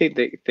think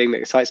the thing that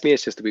excites me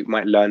is just that we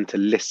might learn to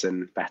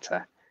listen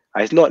better.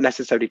 It's not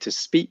necessarily to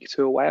speak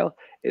to a whale,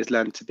 it's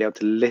learn to be able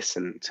to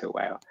listen to a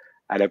whale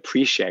and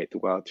appreciate the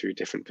world through a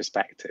different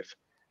perspective.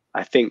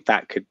 I think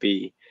that could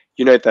be,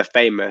 you know, the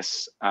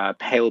famous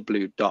pale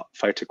blue dot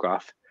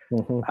photograph.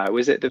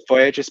 Was it the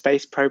Voyager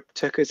space probe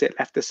took as it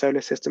left the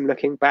solar system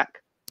looking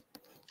back?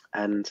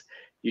 And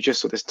you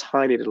just saw this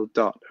tiny little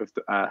dot of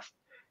the Earth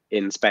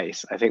in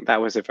space. I think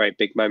that was a very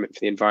big moment for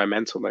the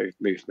environmental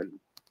movement.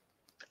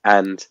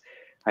 And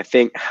I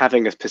think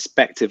having a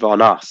perspective on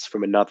us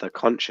from another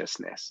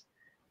consciousness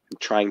and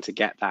trying to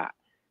get that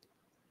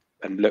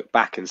and look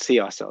back and see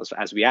ourselves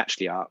as we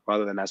actually are,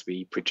 rather than as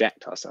we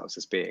project ourselves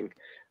as being,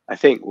 I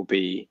think will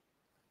be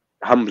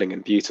humbling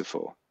and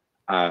beautiful,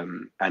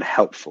 and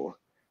helpful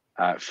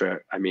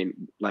for, I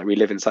mean, like, we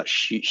live in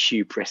such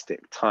hubristic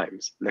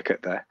times. Look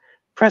at the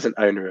present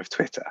owner of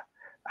Twitter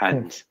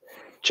and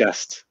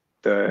just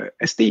the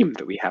esteem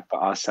that we have for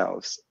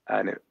ourselves.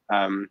 And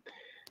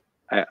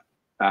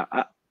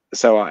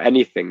so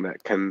anything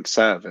that can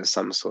serve as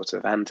some sort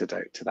of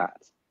antidote to that,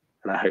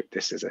 and I hope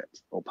this is it,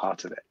 or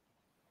part of it.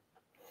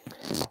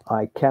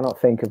 I cannot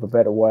think of a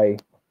better way.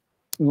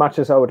 Much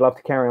as I would love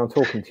to carry on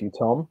talking to you,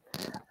 Tom,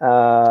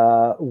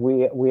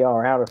 we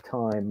are out of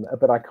time,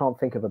 but I can't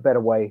think of a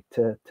better way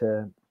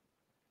to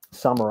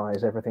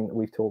summarize everything that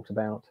we've talked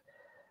about.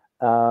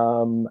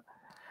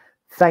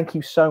 Thank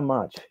you so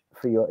much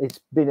for it's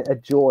been a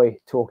joy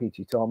talking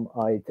to you, Tom.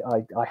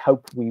 I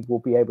hope we will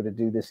be able to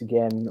do this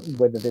again,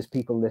 whether there's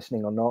people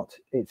listening or not.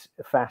 It's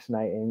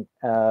fascinating.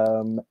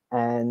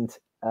 And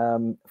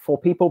for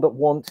people that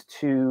want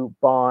to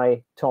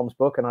buy Tom's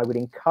book, and I would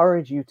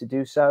encourage you to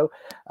do so,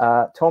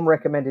 Tom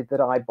recommended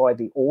that I buy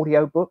the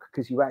audio book,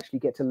 because you actually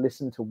get to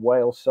listen to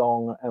whale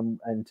song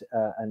and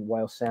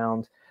whale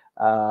sound.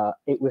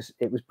 It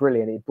was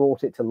brilliant. It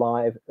brought it to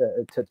life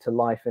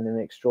in an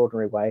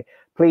extraordinary way.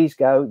 Please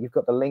go. You've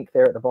got the link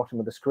there at the bottom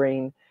of the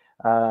screen.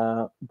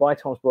 Buy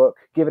Tom's book.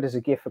 Give it as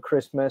a gift for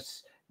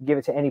Christmas. Give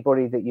it to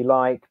anybody that you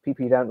like.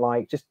 People you don't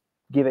like, just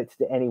give it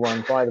to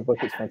anyone. Buy the book.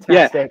 It's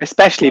fantastic. Yeah,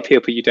 especially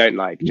people you don't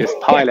like. Just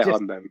pile it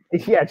on them.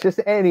 Yeah, just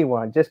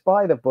anyone. Just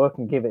buy the book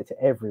and give it to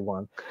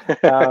everyone.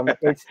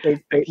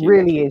 It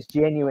really is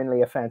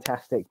genuinely a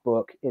fantastic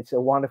book. It's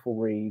a wonderful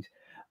read.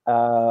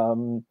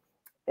 Go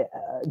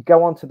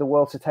on to the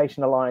World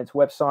Cetacean Alliance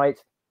website.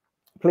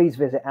 Please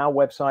visit our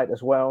website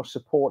as well.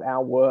 Support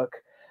our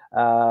work.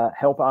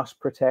 help us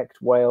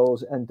protect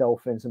whales and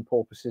dolphins and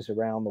porpoises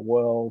around the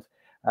world.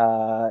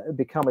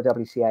 Become a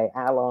WCA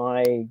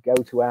ally, go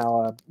to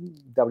our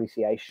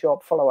WCA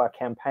shop, follow our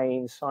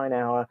campaigns, sign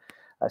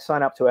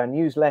up to our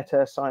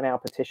newsletter, sign our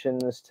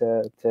petitions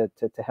to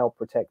help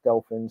protect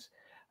dolphins,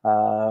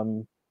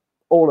 all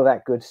of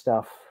that good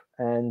stuff.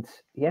 And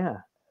yeah,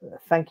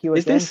 thank you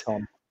again,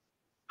 Tom.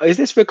 Is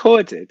this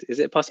recorded? Is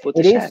it possible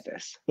to share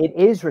this? It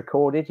is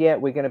recorded. Yeah,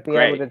 we're going to be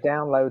able Great. to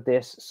download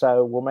this,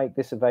 so we'll make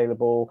this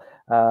available.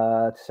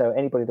 So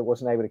anybody that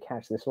wasn't able to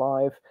catch this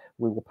live,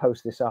 we will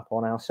post this up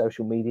on our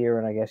social media,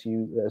 and I guess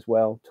you as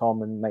well,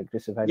 Tom, and make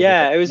this available.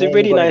 Yeah, it was a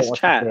really nice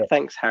chat.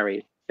 Thanks,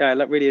 Harry. Yeah, I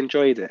really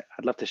enjoyed it.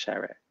 I'd love to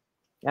share it.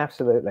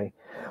 Absolutely.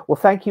 Well,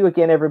 thank you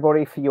again,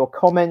 everybody, for your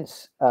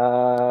comments,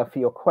 for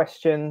your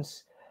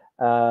questions,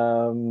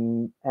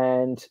 and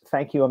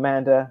thank you,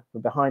 Amanda, for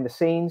behind the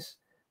scenes.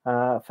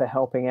 For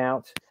helping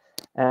out,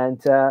 and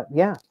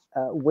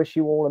wish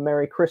you all a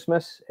Merry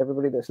Christmas,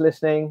 everybody that's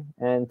listening,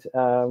 and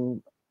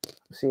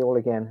see you all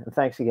again. And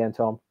thanks again,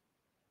 Tom.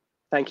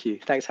 Thank you.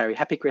 Thanks, Harry.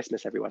 Happy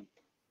Christmas, everyone.